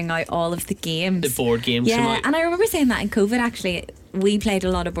year you bring out all of the games. The board games come Yeah, out. and I remember saying that in COVID, actually. We played a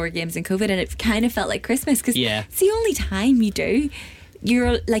lot of board games in COVID, and it kind of felt like Christmas because Yeah. it's the only time you do.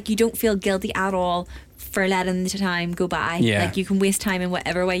 You're like, you don't feel guilty at all for letting the time go by. Yeah. Like, you can waste time in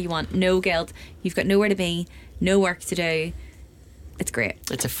whatever way you want. No guilt. You've got nowhere to be, no work to do. It's great.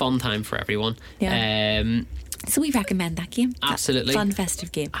 It's a fun time for everyone. Yeah. So we recommend that game. That Absolutely. fun,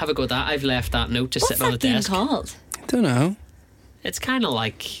 festive game. Have a go at that. I've left that note just What's sitting on the that game desk. called? Don't know. It's kind of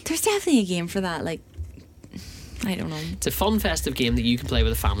like, There's definitely a game for that. Like, I don't know. it's a fun, festive game that you can play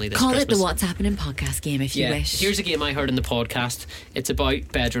with a family this Call Christmas. it the What's Happening podcast game if you Yeah. wish. Here's a game I heard in the podcast. It's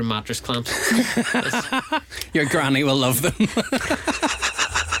about bedroom mattress clamps. Your granny will love them.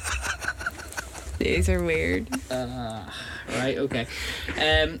 These are weird. Right, okay.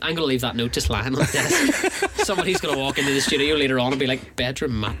 I'm going to leave that note just lying on the desk. Somebody's going to walk into the studio later on and be like,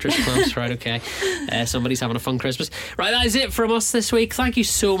 bedroom mattress clamps. Right, okay. Somebody's having a fun Christmas. Right, that is it from us this week. Thank you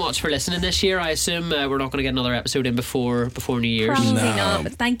so much for listening this year. I assume we're not going to get another episode in before New Year's. Probably No. not,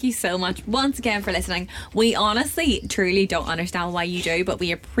 but thank you so much once again for listening. We honestly, truly don't understand why you do, but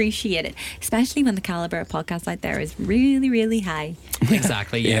we appreciate it, especially when the caliber of podcasts out there is really, really high.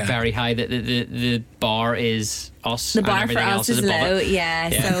 Exactly, yeah, Yeah. very high. The bar is us. The and bar for everything us else is above low, it. yeah.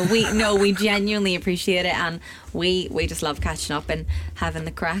 Yeah. So we genuinely appreciate it, and we just love catching up and having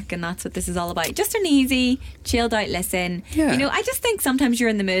the crack, and that's what this is all about. Just an easy, chilled out listen. Yeah. You know, I just think sometimes you're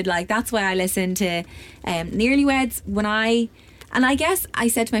in the mood. Like, that's why I listen to Nearly Weds when and I guess I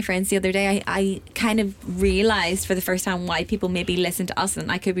said to my friends the other day, I kind of realised for the first time why people maybe listen to us,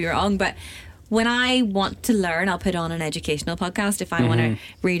 and I could be wrong, but when I want to learn, I'll put on an educational podcast. If I want to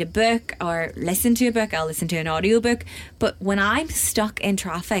read a book or listen to a book, I'll listen to an audiobook. But when I'm stuck in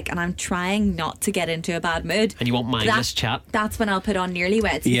traffic and I'm trying not to get into a bad mood, And you want mindless chat. that's when I'll put on Nearly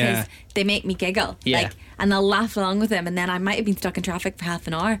Weds, because Yeah. they make me giggle. Yeah. Like, and I'll laugh along with them, and then I might have been stuck in traffic for half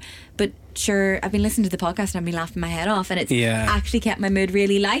an hour, but sure, I've been listening to the podcast and I've been laughing my head off, and it's Yeah. actually kept my mood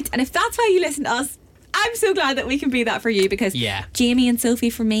really light. And if that's why you listen to us, I'm so glad that we can be that for you, because Yeah. Jamie and Sophie,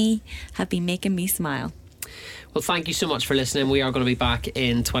 for me, have been making me smile. Well, thank you so much for listening. We are going to be back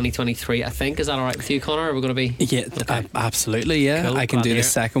in 2023, I think. Is that all right with you, Connor? Are we going to be? Yeah, absolutely, yeah. Cool, I can glad do to the hear.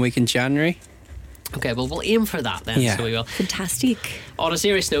 second week in January. Okay, well, we'll aim for that then. Yeah. So we will. Fantastic. On a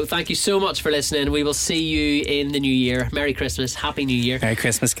serious note, thank you so much for listening. We will see you in the new year. Merry Christmas. Happy New Year. Merry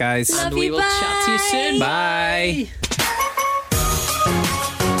Christmas, guys. Love and we you, will chat to you soon. Bye.